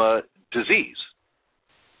become a disease.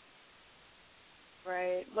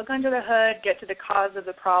 Right. Look under the hood, get to the cause of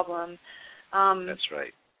the problem. That's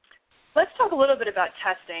right. Let's talk a little bit about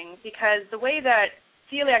testing, because the way that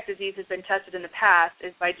celiac disease has been tested in the past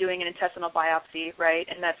is by doing an intestinal biopsy, right?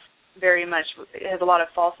 And that's very much, it has a lot of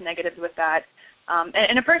false negatives with that.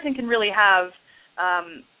 And a person can really have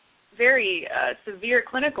very severe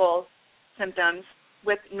clinical symptoms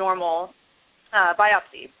with normal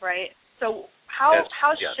biopsy, right? So how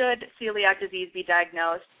should celiac disease be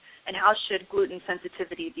diagnosed, and how should gluten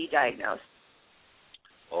sensitivity be diagnosed?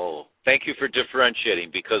 Oh, thank you for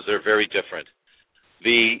differentiating, because they're very different.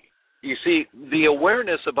 You see, the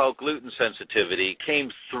awareness about gluten sensitivity came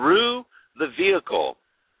through the vehicle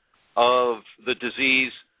of the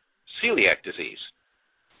disease, celiac disease.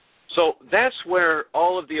 So that's where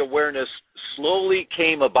all of the awareness slowly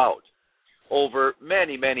came about over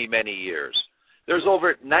many, many, many years. There's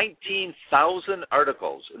over 19,000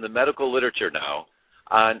 articles in the medical literature now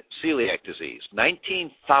on celiac disease,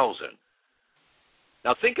 19,000.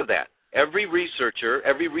 Now think of that. Every researcher,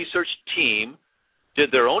 every research team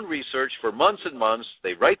did their own research for months and months.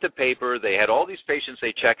 They write the paper. They had all these patients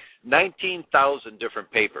they check, 19,000 different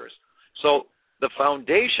papers. So the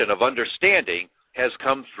foundation of understanding has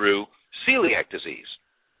come through celiac disease.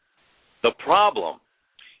 The problem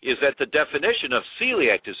is that the definition of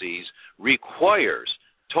celiac disease requires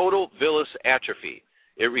total villus atrophy.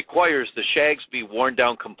 It requires the shags be worn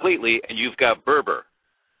down completely, and you've got Berber.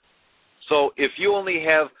 So if you only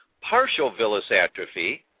have partial villus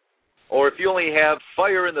atrophy, or if you only have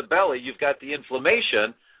fire in the belly, you've got the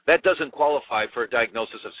inflammation, that doesn't qualify for a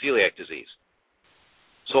diagnosis of celiac disease.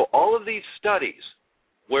 So all of these studies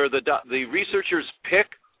where the researchers pick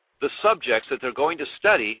the subjects that they're going to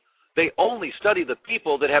study, they only study the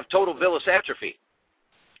people that have total villus atrophy.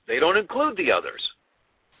 They don't include the others.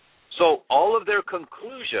 So all of their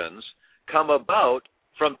conclusions come about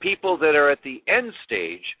from people that are at the end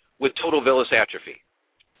stage with total villus atrophy.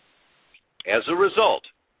 As a result,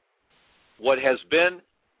 what has been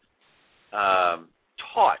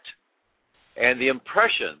taught and the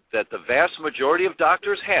impression that the vast majority of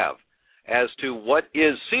doctors have as to what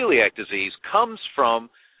is celiac disease comes from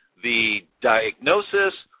the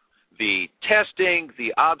diagnosis, the testing,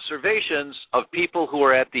 the observations of people who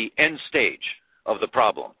are at the end stage of the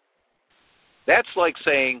problem. That's like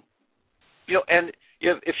saying, and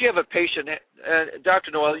if you have a patient,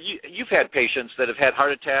 Dr. Noel, you've had patients that have had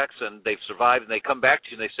heart attacks and they've survived, and they come back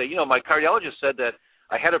to you and they say, my cardiologist said that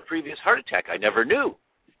I had a previous heart attack. I never knew.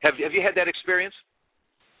 Have you had that experience?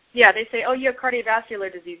 Yeah, they say, you have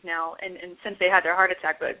cardiovascular disease now, and since they had their heart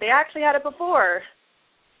attack, but they actually had it before.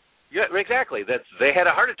 Yeah, exactly. They had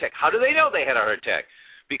a heart attack. How do they know they had a heart attack?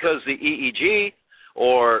 Because the EEG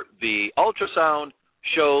or the ultrasound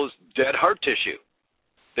shows dead heart tissue.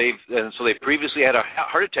 So they previously had a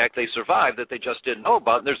heart attack, they survived, that they just didn't know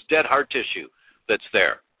about, and there's dead heart tissue that's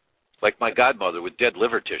there, like my godmother with dead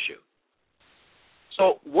liver tissue.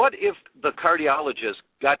 So what if the cardiologist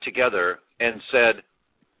got together and said,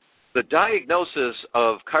 the diagnosis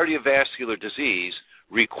of cardiovascular disease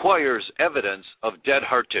requires evidence of dead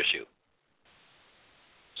heart tissue,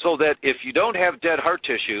 so that if you don't have dead heart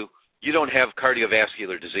tissue, you don't have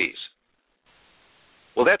cardiovascular disease?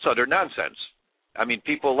 Well, that's utter nonsense. I mean,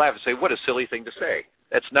 people laugh and say, what a silly thing to say.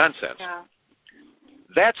 That's nonsense. Yeah.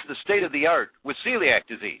 That's the state of the art with celiac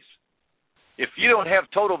disease. If you don't have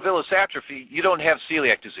total villus atrophy, you don't have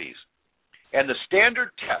celiac disease. And the standard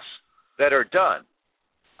tests that are done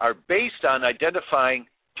are based on identifying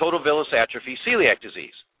total villus atrophy celiac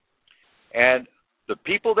disease. And the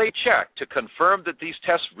people they check to confirm that these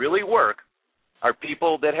tests really work are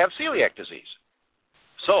people that have celiac disease.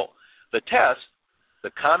 So the tests, the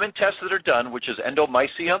common tests that are done, which is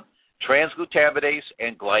endomycium, transglutaminase,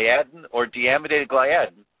 and gliadin or deamidated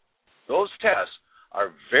gliadin, those tests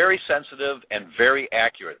are very sensitive and very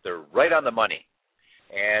accurate. They're right on the money.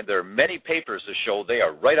 And there are many papers that show they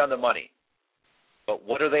are right on the money. But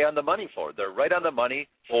what are they on the money for? They're right on the money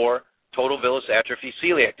for total villus atrophy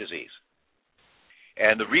celiac disease.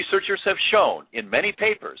 And the researchers have shown in many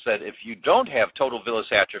papers that if you don't have total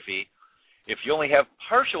villus atrophy, if you only have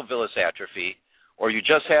partial villus atrophy, or you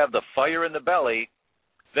just have the fire in the belly,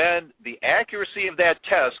 then the accuracy of that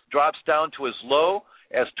test drops down to as low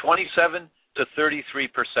as 27 to 33%.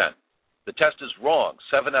 The test is wrong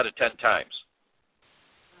 7 out of 10 times.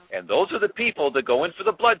 And those are the people that go in for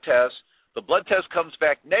the blood test. The blood test comes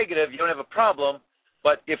back negative, you don't have a problem,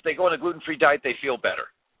 but if they go on a gluten-free diet, they feel better.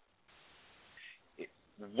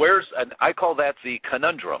 And I call that the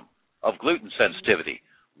conundrum of gluten sensitivity.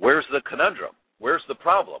 Where's the conundrum? Where's the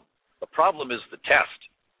problem? The problem is the test.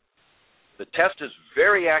 The test is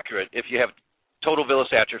very accurate if you have total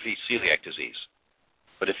villus atrophy celiac disease.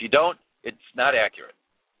 But if you don't, it's not accurate.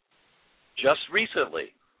 Just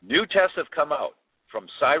recently, new tests have come out from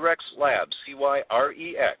Cyrex Labs,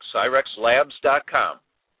 C-Y-R-E-X, CyrexLabs.com,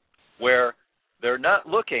 where they're not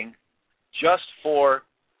looking just for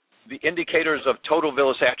the indicators of total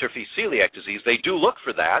villus atrophy celiac disease. They do look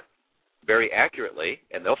for that very accurately,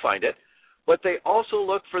 and they'll find it, but they also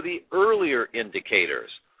look for the earlier indicators.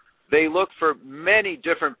 They look for many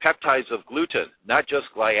different peptides of gluten, not just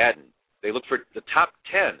gliadin. They look for the top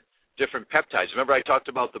 10 different peptides. Remember I talked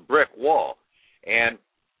about the brick wall. And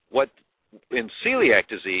what in celiac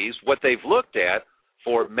disease, what they've looked at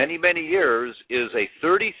for many, many years is a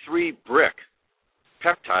 33-brick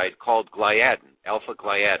peptide called gliadin,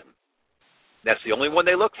 alpha-gliadin. That's the only one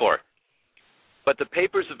they look for. But the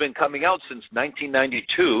papers have been coming out since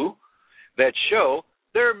 1992 that show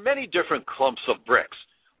there are many different clumps of bricks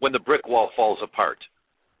when the brick wall falls apart.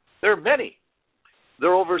 There are many. There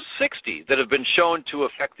are over 60 that have been shown to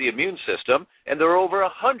affect the immune system, and there are over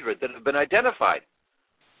 100 that have been identified.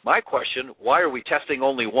 My question, why are we testing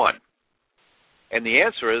only one? And the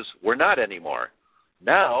answer is, we're not anymore.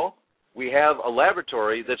 Now, we have a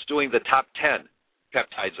laboratory that's doing the top 10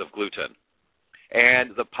 peptides of gluten.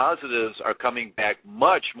 And the positives are coming back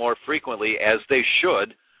much more frequently, as they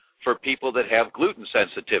should, for people that have gluten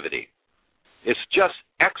sensitivity. It's just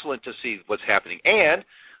excellent to see what's happening. And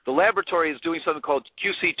the laboratory is doing something called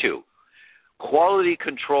QC2, quality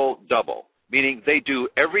control double, meaning they do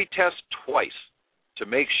every test twice to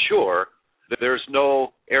make sure that there's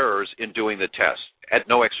no errors in doing the test at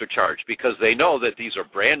no extra charge, because they know that these are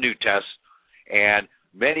brand new tests and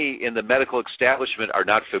many in the medical establishment are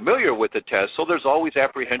not familiar with the test, so there's always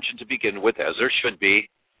apprehension to begin with, as there should be.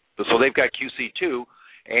 So they've got QC2,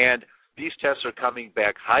 and these tests are coming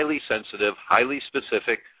back highly sensitive, highly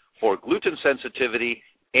specific for gluten sensitivity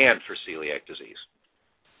and for celiac disease.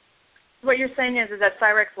 What you're saying is that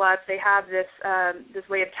Cyrex Labs, they have this this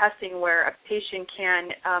way of testing where a patient can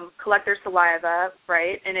collect their saliva,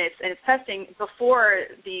 right? And it's testing before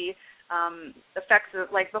the effects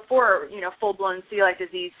of, like, before, full-blown celiac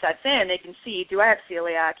disease sets in. They can see, do I have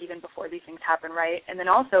celiac even before these things happen, right? And then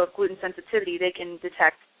also with gluten sensitivity, they can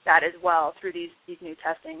detect that as well through these new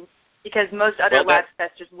testings, because most other labs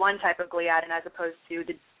test just one type of gliadin as opposed to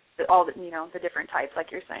all the different types,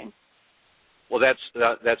 like you're saying. Well,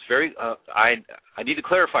 that's very. I need to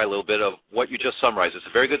clarify a little bit of what you just summarized. It's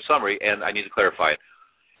a very good summary, and I need to clarify it.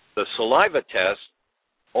 The saliva test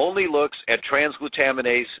only looks at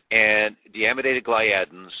transglutaminase and deamidated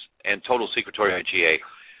gliadins and total secretory IgA.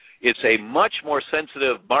 It's a much more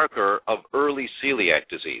sensitive marker of early celiac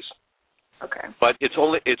disease. Okay. But it's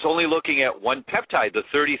only looking at one peptide, the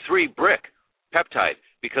 33-brick peptide,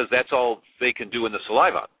 because that's all they can do in the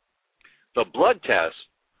saliva. The blood test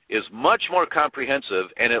is much more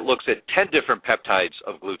comprehensive, and it looks at 10 different peptides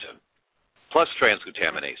of gluten, plus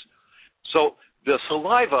transglutaminase. So the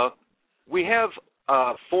saliva, we have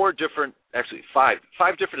five different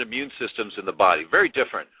immune systems in the body, very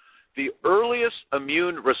different. The earliest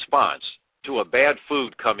immune response to a bad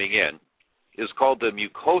food coming in is called the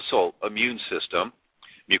mucosal immune system,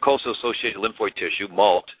 mucosal-associated lymphoid tissue,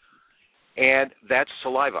 MALT, and that's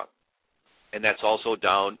saliva. And that's also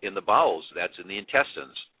down in the bowels. That's in the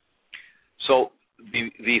intestines. So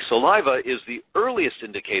the saliva is the earliest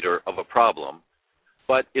indicator of a problem,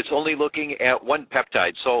 but it's only looking at one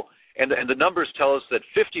peptide. So, and the numbers tell us that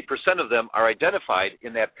 50% of them are identified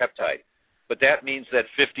in that peptide, but that means that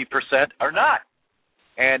 50% are not,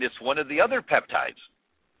 and it's one of the other peptides.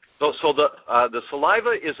 So the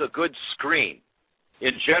saliva is a good screen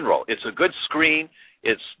in general. It's a good screen.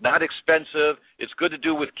 It's not expensive. It's good to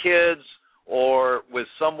do with kids or with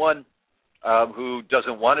someone who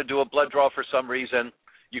doesn't want to do a blood draw for some reason.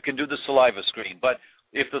 You can do the saliva screen. But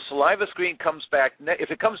If the saliva screen comes back,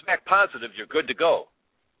 if it comes back positive, you're good to go.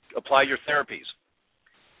 Apply your therapies.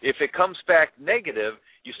 If it comes back negative,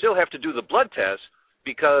 you still have to do the blood test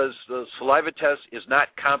because the saliva test is not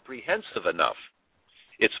comprehensive enough.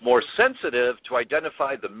 It's more sensitive to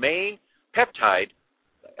identify the main peptide,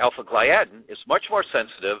 alpha-gliadin. It's much more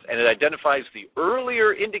sensitive, and it identifies the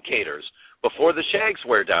earlier indicators before the shags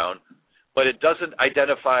wear down, but it doesn't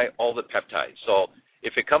identify all the peptides. So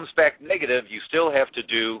if it comes back negative, you still have to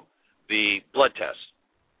do the blood test.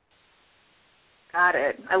 Got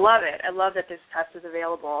it. I love it. I love that this test is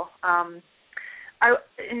available.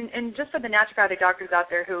 And just for the naturopathic doctors out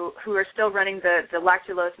there who are still running the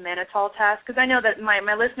lactulose mannitol test, because I know that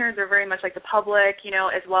my listeners are very much like the public,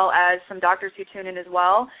 as well as some doctors who tune in as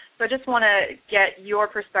well. So I just want to get your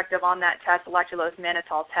perspective on that test, the lactulose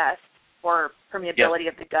mannitol test for permeability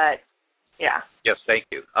of the gut. Yeah. Yes, thank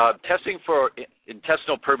you. Testing for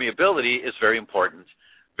intestinal permeability is very important,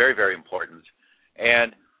 very, very important.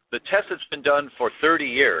 And the test that's been done for 30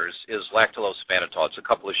 years is lactulose mannitol. It's a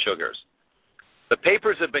couple of sugars. The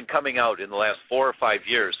papers have been coming out in the last 4 or 5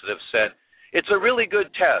 years that have said it's a really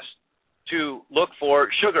good test to look for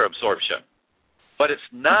sugar absorption, but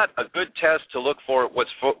it's not a good test to look for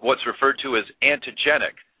what's referred to as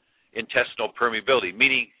antigenic intestinal permeability,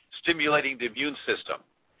 meaning stimulating the immune system.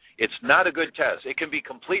 It's not a good test. It can be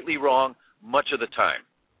completely wrong much of the time.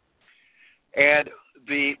 And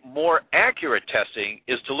the more accurate testing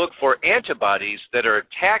is to look for antibodies that are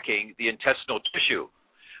attacking the intestinal tissue.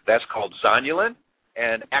 That's called zonulin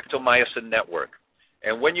and actomyosin network.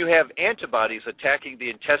 And when you have antibodies attacking the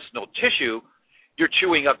intestinal tissue, you're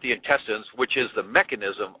chewing up the intestines, which is the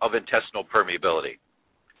mechanism of intestinal permeability.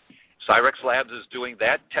 Cyrex Labs is doing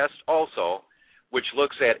that test also, which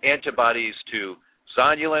looks at antibodies to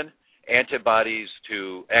zonulin, antibodies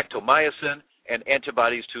to actomyosin, and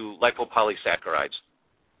antibodies to lipopolysaccharides.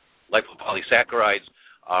 Lipopolysaccharides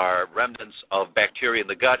are remnants of bacteria in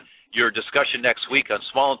the gut. Your discussion next week on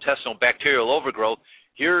small intestinal bacterial overgrowth,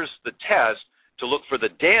 here's the test to look for the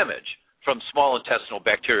damage from small intestinal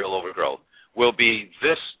bacterial overgrowth, will be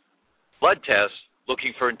this blood test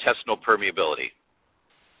looking for intestinal permeability.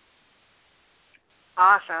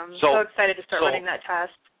 Awesome. So excited to start running that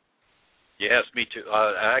test. Yes, me too.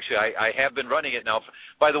 Actually, I have been running it now.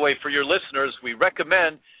 By the way, for your listeners, we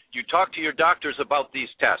recommend you talk to your doctors about these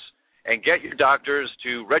tests and get your doctors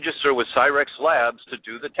to register with Cyrex Labs to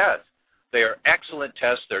do the test. They are excellent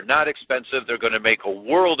tests. They're not expensive. They're going to make a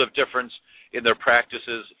world of difference in their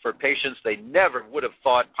practices for patients they never would have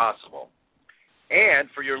thought possible. And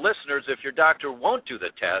for your listeners, if your doctor won't do the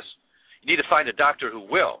test, you need to find a doctor who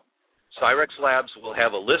will. Cyrex Labs will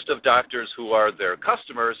have a list of doctors who are their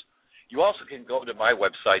customers. You also can go to my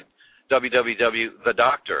website,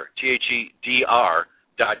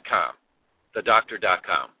 www.thedoctor.com,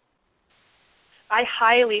 thedoctor.com. I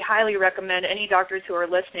highly, highly recommend any doctors who are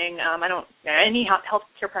listening, any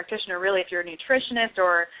healthcare practitioner, really, if you're a nutritionist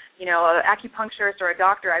or, an acupuncturist or a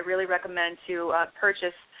doctor, I really recommend to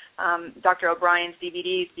purchase Dr. O'Brien's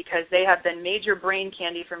DVDs because they have been major brain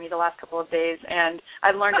candy for me the last couple of days, and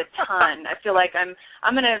I've learned a ton. I feel like I'm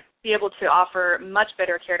going to be able to offer much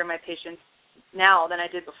better care to my patients now than I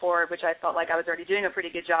did before, which I felt like I was already doing a pretty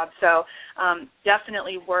good job. So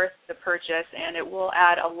definitely worth the purchase, and it will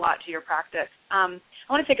add a lot to your practice. I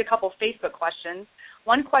want to take a couple Facebook questions.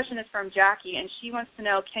 One question is from Jackie, and she wants to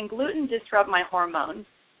know, can gluten disrupt my hormones?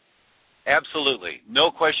 Absolutely.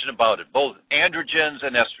 No question about it, both androgens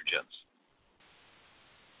and estrogens.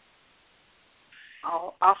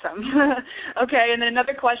 Oh, awesome. Okay, and then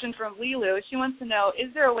another question from Lilu. She wants to know,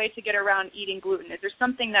 is there a way to get around eating gluten? Is there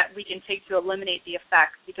something that we can take to eliminate the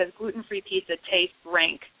effects? Because gluten-free pizza tastes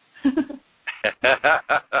rank.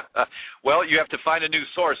 Well, you have to find a new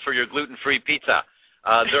source for your gluten-free pizza.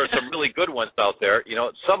 There are some really good ones out there.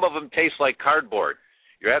 Some of them taste like cardboard.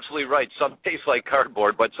 You're absolutely right. Some taste like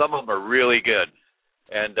cardboard, but some of them are really good.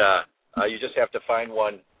 And you just have to find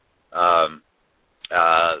one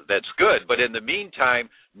that's good. But in the meantime,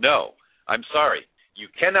 no. I'm sorry. You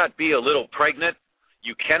cannot be a little pregnant.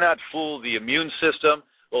 You cannot fool the immune system.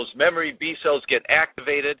 Those memory B cells get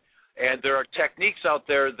activated, and there are techniques out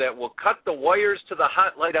there that will cut the wires to the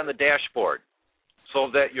hot light on the dashboard so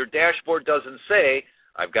that your dashboard doesn't say,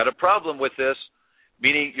 I've got a problem with this,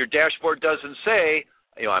 meaning your dashboard doesn't say,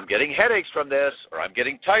 I'm getting headaches from this or I'm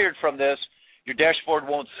getting tired from this. Your dashboard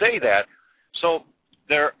won't say that. So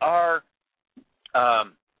there are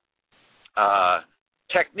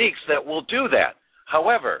techniques that will do that.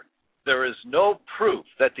 However, there is no proof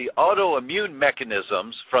that the autoimmune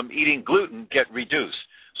mechanisms from eating gluten get reduced.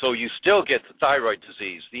 So you still get the thyroid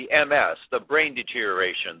disease, the MS, the brain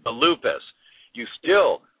deterioration, the lupus. you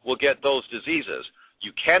still will get those diseases.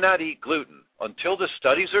 You cannot eat gluten until the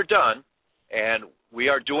studies are done, and we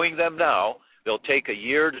are doing them now. They'll take a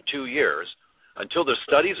year to 2 years until the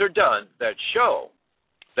studies are done that show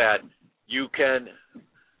that you can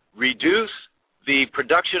reduce the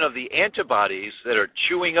production of the antibodies that are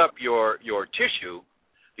chewing up your tissue,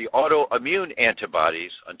 the autoimmune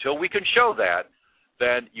antibodies. Until we can show that,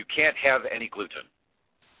 then you can't have any gluten.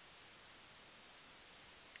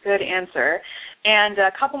 Good answer. And a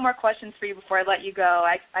couple more questions for you before I let you go.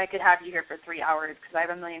 I could have you here for 3 hours because I have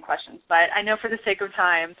a million questions, but I know for the sake of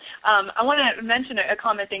time, I want to mention a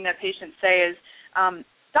common thing that patients say is,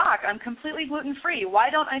 Doc, I'm completely gluten-free. Why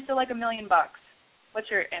don't I feel like $1 million? What's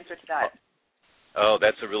your answer to that? Oh,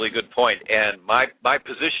 that's a really good point. And my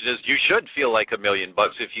position is you should feel like $1 million.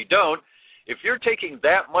 If you don't, if you're taking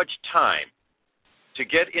that much time to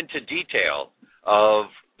get into detail of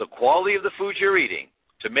the quality of the food you're eating,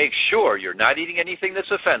 to make sure you're not eating anything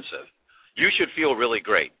that's offensive, you should feel really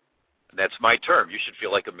great. And that's my term. You should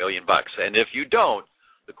feel like $1 million. And if you don't,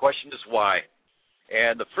 the question is why.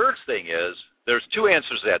 And the first thing is, there's 2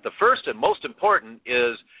 answers to that. The first and most important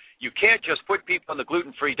is you can't just put people on the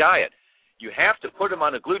gluten-free diet. You have to put them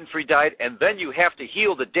on a gluten-free diet, and then you have to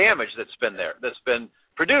heal the damage that's been there, that's been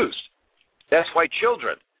produced. That's why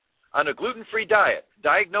children on a gluten-free diet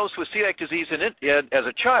diagnosed with celiac disease as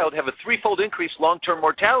a child have a 3-fold increased long-term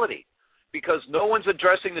mortality because no one's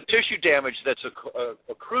addressing the tissue damage that's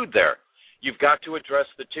accrued there. You've got to address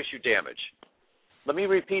the tissue damage. Let me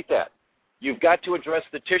repeat that. You've got to address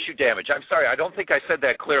the tissue damage. I'm sorry, I don't think I said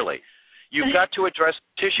that clearly. You've got to address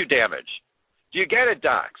tissue damage. Do you get it,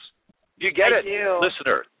 docs? Do you get it,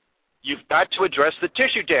 listener? You've got to address the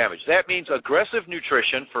tissue damage. That means aggressive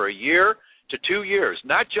nutrition for a year to 2 years,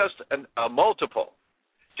 not just a multiple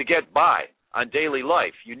to get by on daily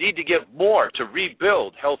life. You need to give more to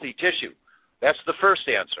rebuild healthy tissue. That's the first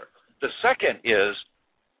answer. The second is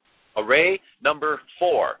array number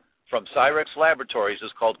 4 from Cyrex Laboratories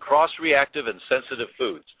is called cross-reactive and sensitive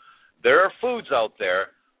foods. There are foods out there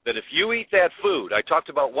that if you eat that food, I talked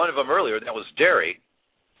about one of them earlier, that was dairy.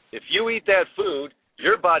 If you eat that food,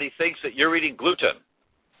 your body thinks that you're eating gluten,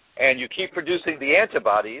 and you keep producing the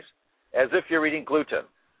antibodies as if you're eating gluten.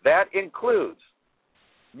 That includes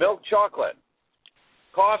milk chocolate,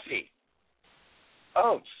 coffee,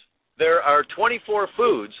 oats. There are 24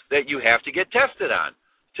 foods that you have to get tested on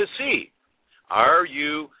to see, are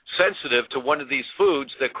you sensitive to one of these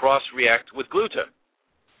foods that cross-react with gluten?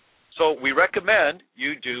 So we recommend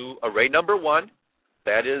you do array number 1.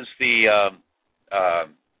 That is the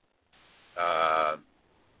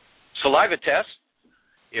saliva test.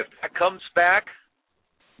 If that comes back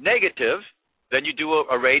negative, then you do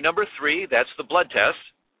array number 3. That's the blood test.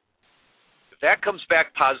 If that comes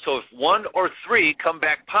back positive, so if 1 or 3 come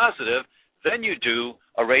back positive, then you do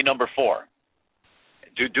array number 4.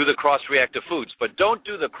 Do the cross-reactive foods. But don't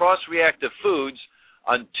do the cross-reactive foods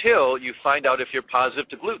until you find out if you're positive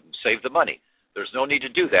to gluten. Save the money. There's no need to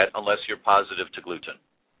do that unless you're positive to gluten.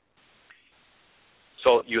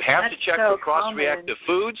 So you have to check for cross-reactive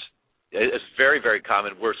foods. It's very, very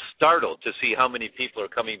common. We're startled to see how many people are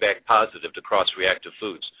coming back positive to cross-reactive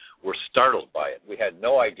foods. We're startled by it. We had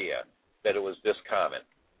no idea that it was this common.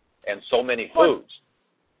 And so many foods.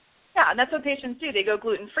 Yeah, and that's what patients do. They go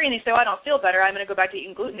gluten-free, and they say, I don't feel better. I'm going to go back to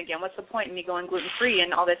eating gluten again. What's the point in me going gluten-free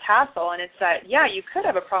and all this hassle? And it's that, yeah, you could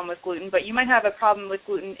have a problem with gluten, but you might have a problem with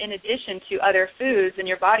gluten in addition to other foods, and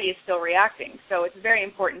your body is still reacting. So it's very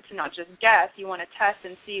important to not just guess. You want to test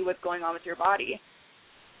and see what's going on with your body.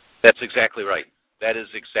 That's exactly right. That is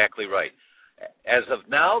exactly right. As of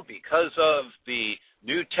now, because of the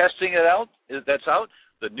new testing that's out,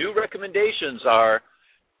 the new recommendations are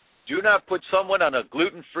do not put someone on a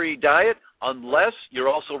gluten-free diet unless you're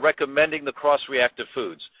also recommending the cross-reactive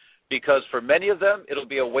foods, because for many of them, it'll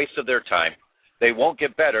be a waste of their time. They won't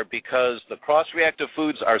get better because the cross-reactive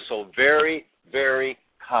foods are so very, very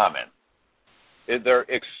common. They're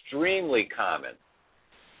extremely common.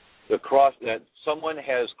 That someone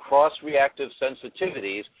has cross-reactive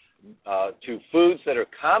sensitivities to foods that are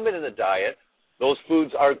common in the diet. Those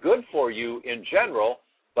foods are good for you in general,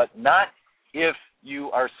 but not if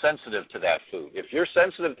you are sensitive to that food. If you're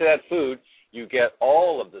sensitive to that food, you get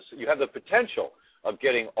all of this. You have the potential of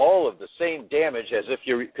getting all of the same damage as if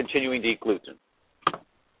you're continuing to eat gluten.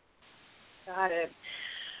 Got it.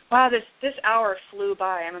 Wow, this hour flew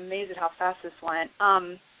by. I'm amazed at how fast this went.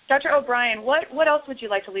 Dr. O'Brien, what else would you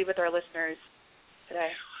like to leave with our listeners today?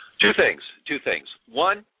 Two things.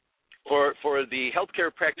 One, for the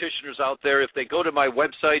healthcare practitioners out there, if they go to my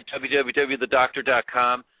website,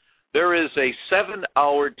 www.thedoctor.com, there is a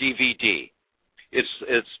 7-hour DVD.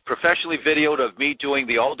 It's professionally videoed of me doing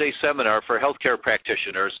the all-day seminar for healthcare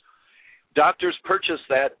practitioners. Doctors purchase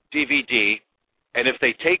that DVD, and if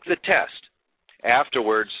they take the test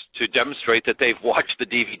afterwards to demonstrate that they've watched the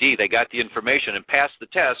DVD, they got the information and passed the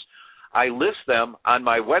test, I list them on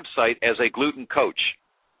my website as a gluten coach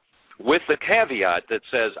with the caveat that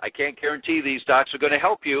says, I can't guarantee these docs are going to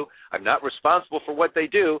help you. I'm not responsible for what they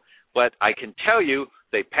do, but I can tell you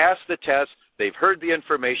they passed the test, they've heard the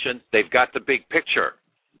information, they've got the big picture.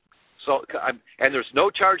 So, and there's no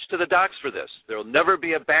charge to the docs for this. There will never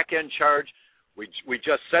be a back-end charge. We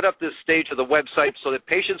just set up this stage of the website so that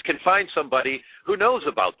patients can find somebody who knows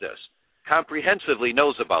about this, comprehensively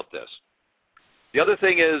knows about this. The other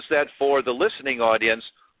thing is that for the listening audience,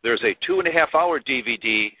 there's a 2.5-hour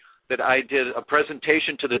DVD that I did a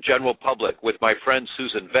presentation to the general public with my friend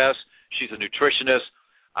Susan Vest. She's a nutritionist.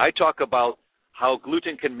 I talk about how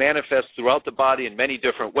gluten can manifest throughout the body in many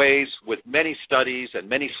different ways with many studies and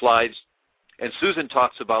many slides. And Susan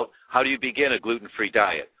talks about how do you begin a gluten-free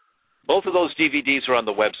diet. Both of those DVDs are on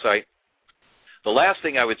the website. The last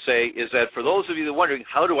thing I would say is that for those of you that are wondering,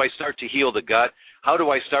 how do I start to heal the gut? How do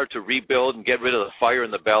I start to rebuild and get rid of the fire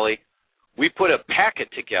in the belly? We put a packet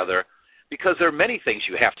together because there are many things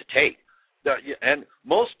you have to take. And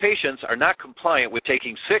most patients are not compliant with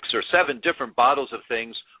taking 6 or 7 different bottles of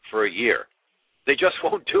things for a year. They just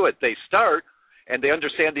won't do it. They start, and they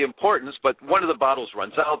understand the importance, but one of the bottles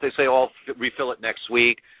runs out. They say, oh, I'll refill it next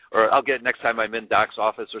week, or I'll get it next time I'm in Doc's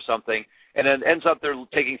office or something. And then ends up they're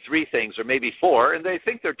taking 3 things or maybe 4, and they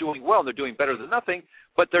think they're doing well and they're doing better than nothing,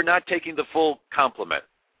 but they're not taking the full complement.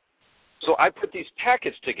 So I put these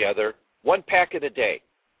packets together, 1 packet a day.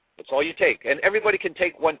 That's all you take. And everybody can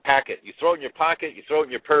take 1 packet. You throw it in your pocket, you throw it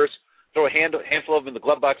in your purse, throw a handful of them in the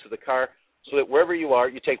glove box of the car, so that wherever you are,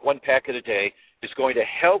 you take 1 packet a day. It's going to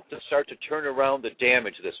help to start to turn around the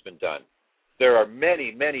damage that's been done. There are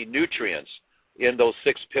many, many nutrients in those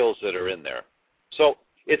 6 pills that are in there. So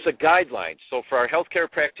it's a guideline. So for our healthcare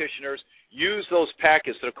practitioners, use those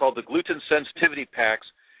packets that are called the gluten sensitivity packs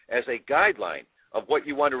as a guideline of what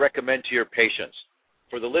you want to recommend to your patients.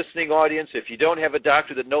 For the listening audience, if you don't have a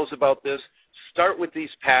doctor that knows about this, start with these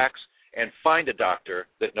packs and find a doctor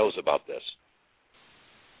that knows about this.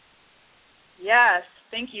 Yes,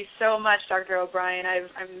 thank you so much, Dr. O'Brien.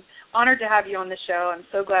 I'm honored to have you on the show. I'm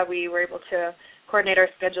so glad we were able to coordinate our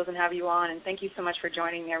schedules and have you on, and thank you so much for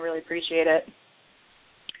joining me. I really appreciate it.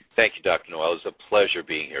 Thank you, Dr. Noel. It was a pleasure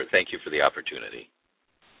being here. Thank you for the opportunity.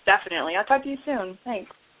 Definitely. I'll talk to you soon.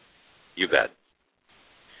 Thanks. You bet.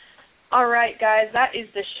 All right, guys, that is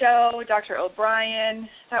the show. Dr. O'Brien,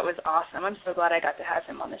 that was awesome. I'm so glad I got to have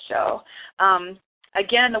him on the show.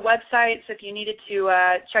 Again, the websites, if you needed to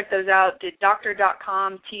check those out,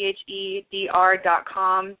 doctor.com,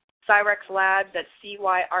 THEDR.com, Cyrex Labs, that's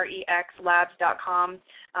CYREX Labs.com.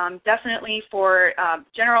 Definitely for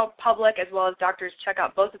general public as well as doctors, check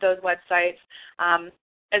out both of those websites,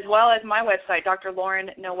 as well as my website,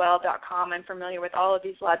 drlaurennoel.com. I'm familiar with all of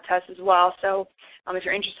these lab tests as well, so if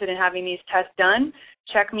you're interested in having these tests done,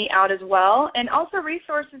 check me out as well. And also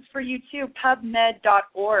resources for you, too,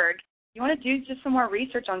 pubmed.org. You want to do just some more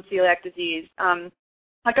research on celiac disease.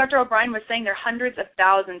 Like Dr. O'Brien was saying, there are hundreds of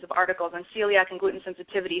thousands of articles on celiac and gluten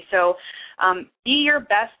sensitivity. So be your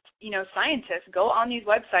best, scientist. Go on these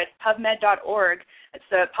websites, pubmed.org. It's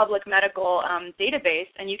the public medical database,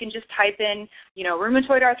 and you can just type in,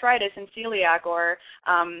 rheumatoid arthritis and celiac, or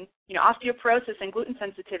osteoporosis and gluten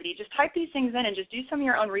sensitivity. Just type these things in and just do some of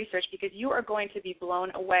your own research, because you are going to be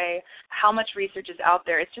blown away how much research is out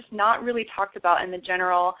there. It's just not really talked about in the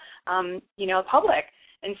general, public.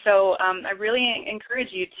 And so I really encourage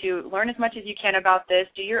you to learn as much as you can about this,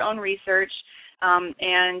 do your own research,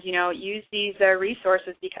 and, use these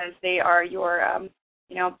resources, because they are your,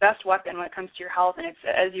 best weapon when it comes to your health. And it's,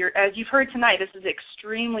 as you've heard tonight, this is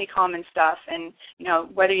extremely common stuff. And,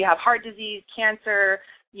 whether you have heart disease, cancer,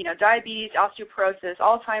 diabetes, osteoporosis,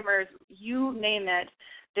 Alzheimer's, you name it,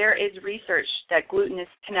 there is research that gluten is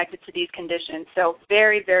connected to these conditions. So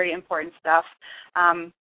very, very important stuff.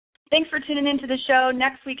 Thanks for tuning into the show.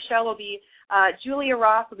 Next week's show will be Julia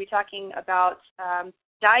Roth will be talking about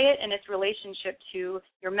diet and its relationship to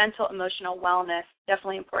your mental, emotional wellness.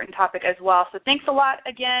 Definitely important topic as well. So thanks a lot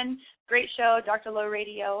again. Great show, Dr. Low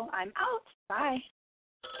Radio. I'm out. Bye.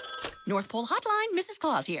 North Pole Hotline, Mrs.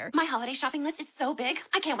 Claus here. My holiday shopping list is so big,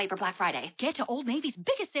 I can't wait for Black Friday. Get to Old Navy's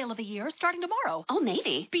biggest sale of the year starting tomorrow. Old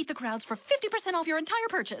Navy? Beat the crowds for 50% off your entire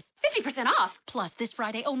purchase. 50% off? Plus, this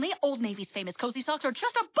Friday only, Old Navy's famous cozy socks are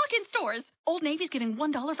just $1 in stores. Old Navy's giving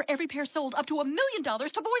 $1 for every pair sold up to $1 million to Boys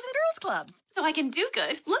and Girls Clubs. So I can do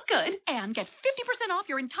good, look good. And get 50% off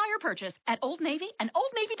your entire purchase at Old Navy and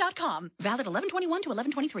OldNavy.com. Valid 11/21 to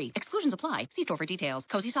 11/23. Exclusions apply. See store for details.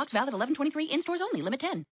 Cozy socks valid 11/23 in stores only. Limit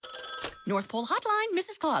 10. North Pole Hotline,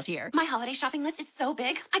 Mrs. Claus here. My holiday shopping list is so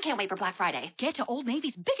big, I can't wait for Black Friday. Get to Old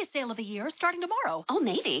Navy's biggest sale of the year starting tomorrow. Old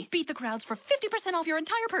Navy? Beat the crowds for 50% off your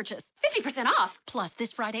entire purchase. 50% off? Plus,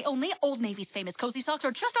 this Friday only, Old Navy's famous cozy socks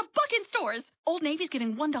are just $1 in stores. Old Navy's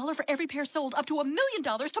giving $1 for every pair sold up to $1 million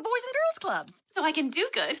to Boys and Girls Clubs. So I can do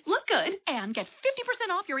good, look good. And get 50%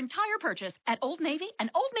 off your entire purchase at Old Navy and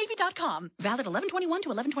OldNavy.com. Valid 11/21 to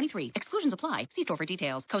 11/23. Exclusions apply. See store for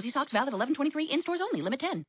details. Cozy socks valid 11/23 in stores only. Limit 10.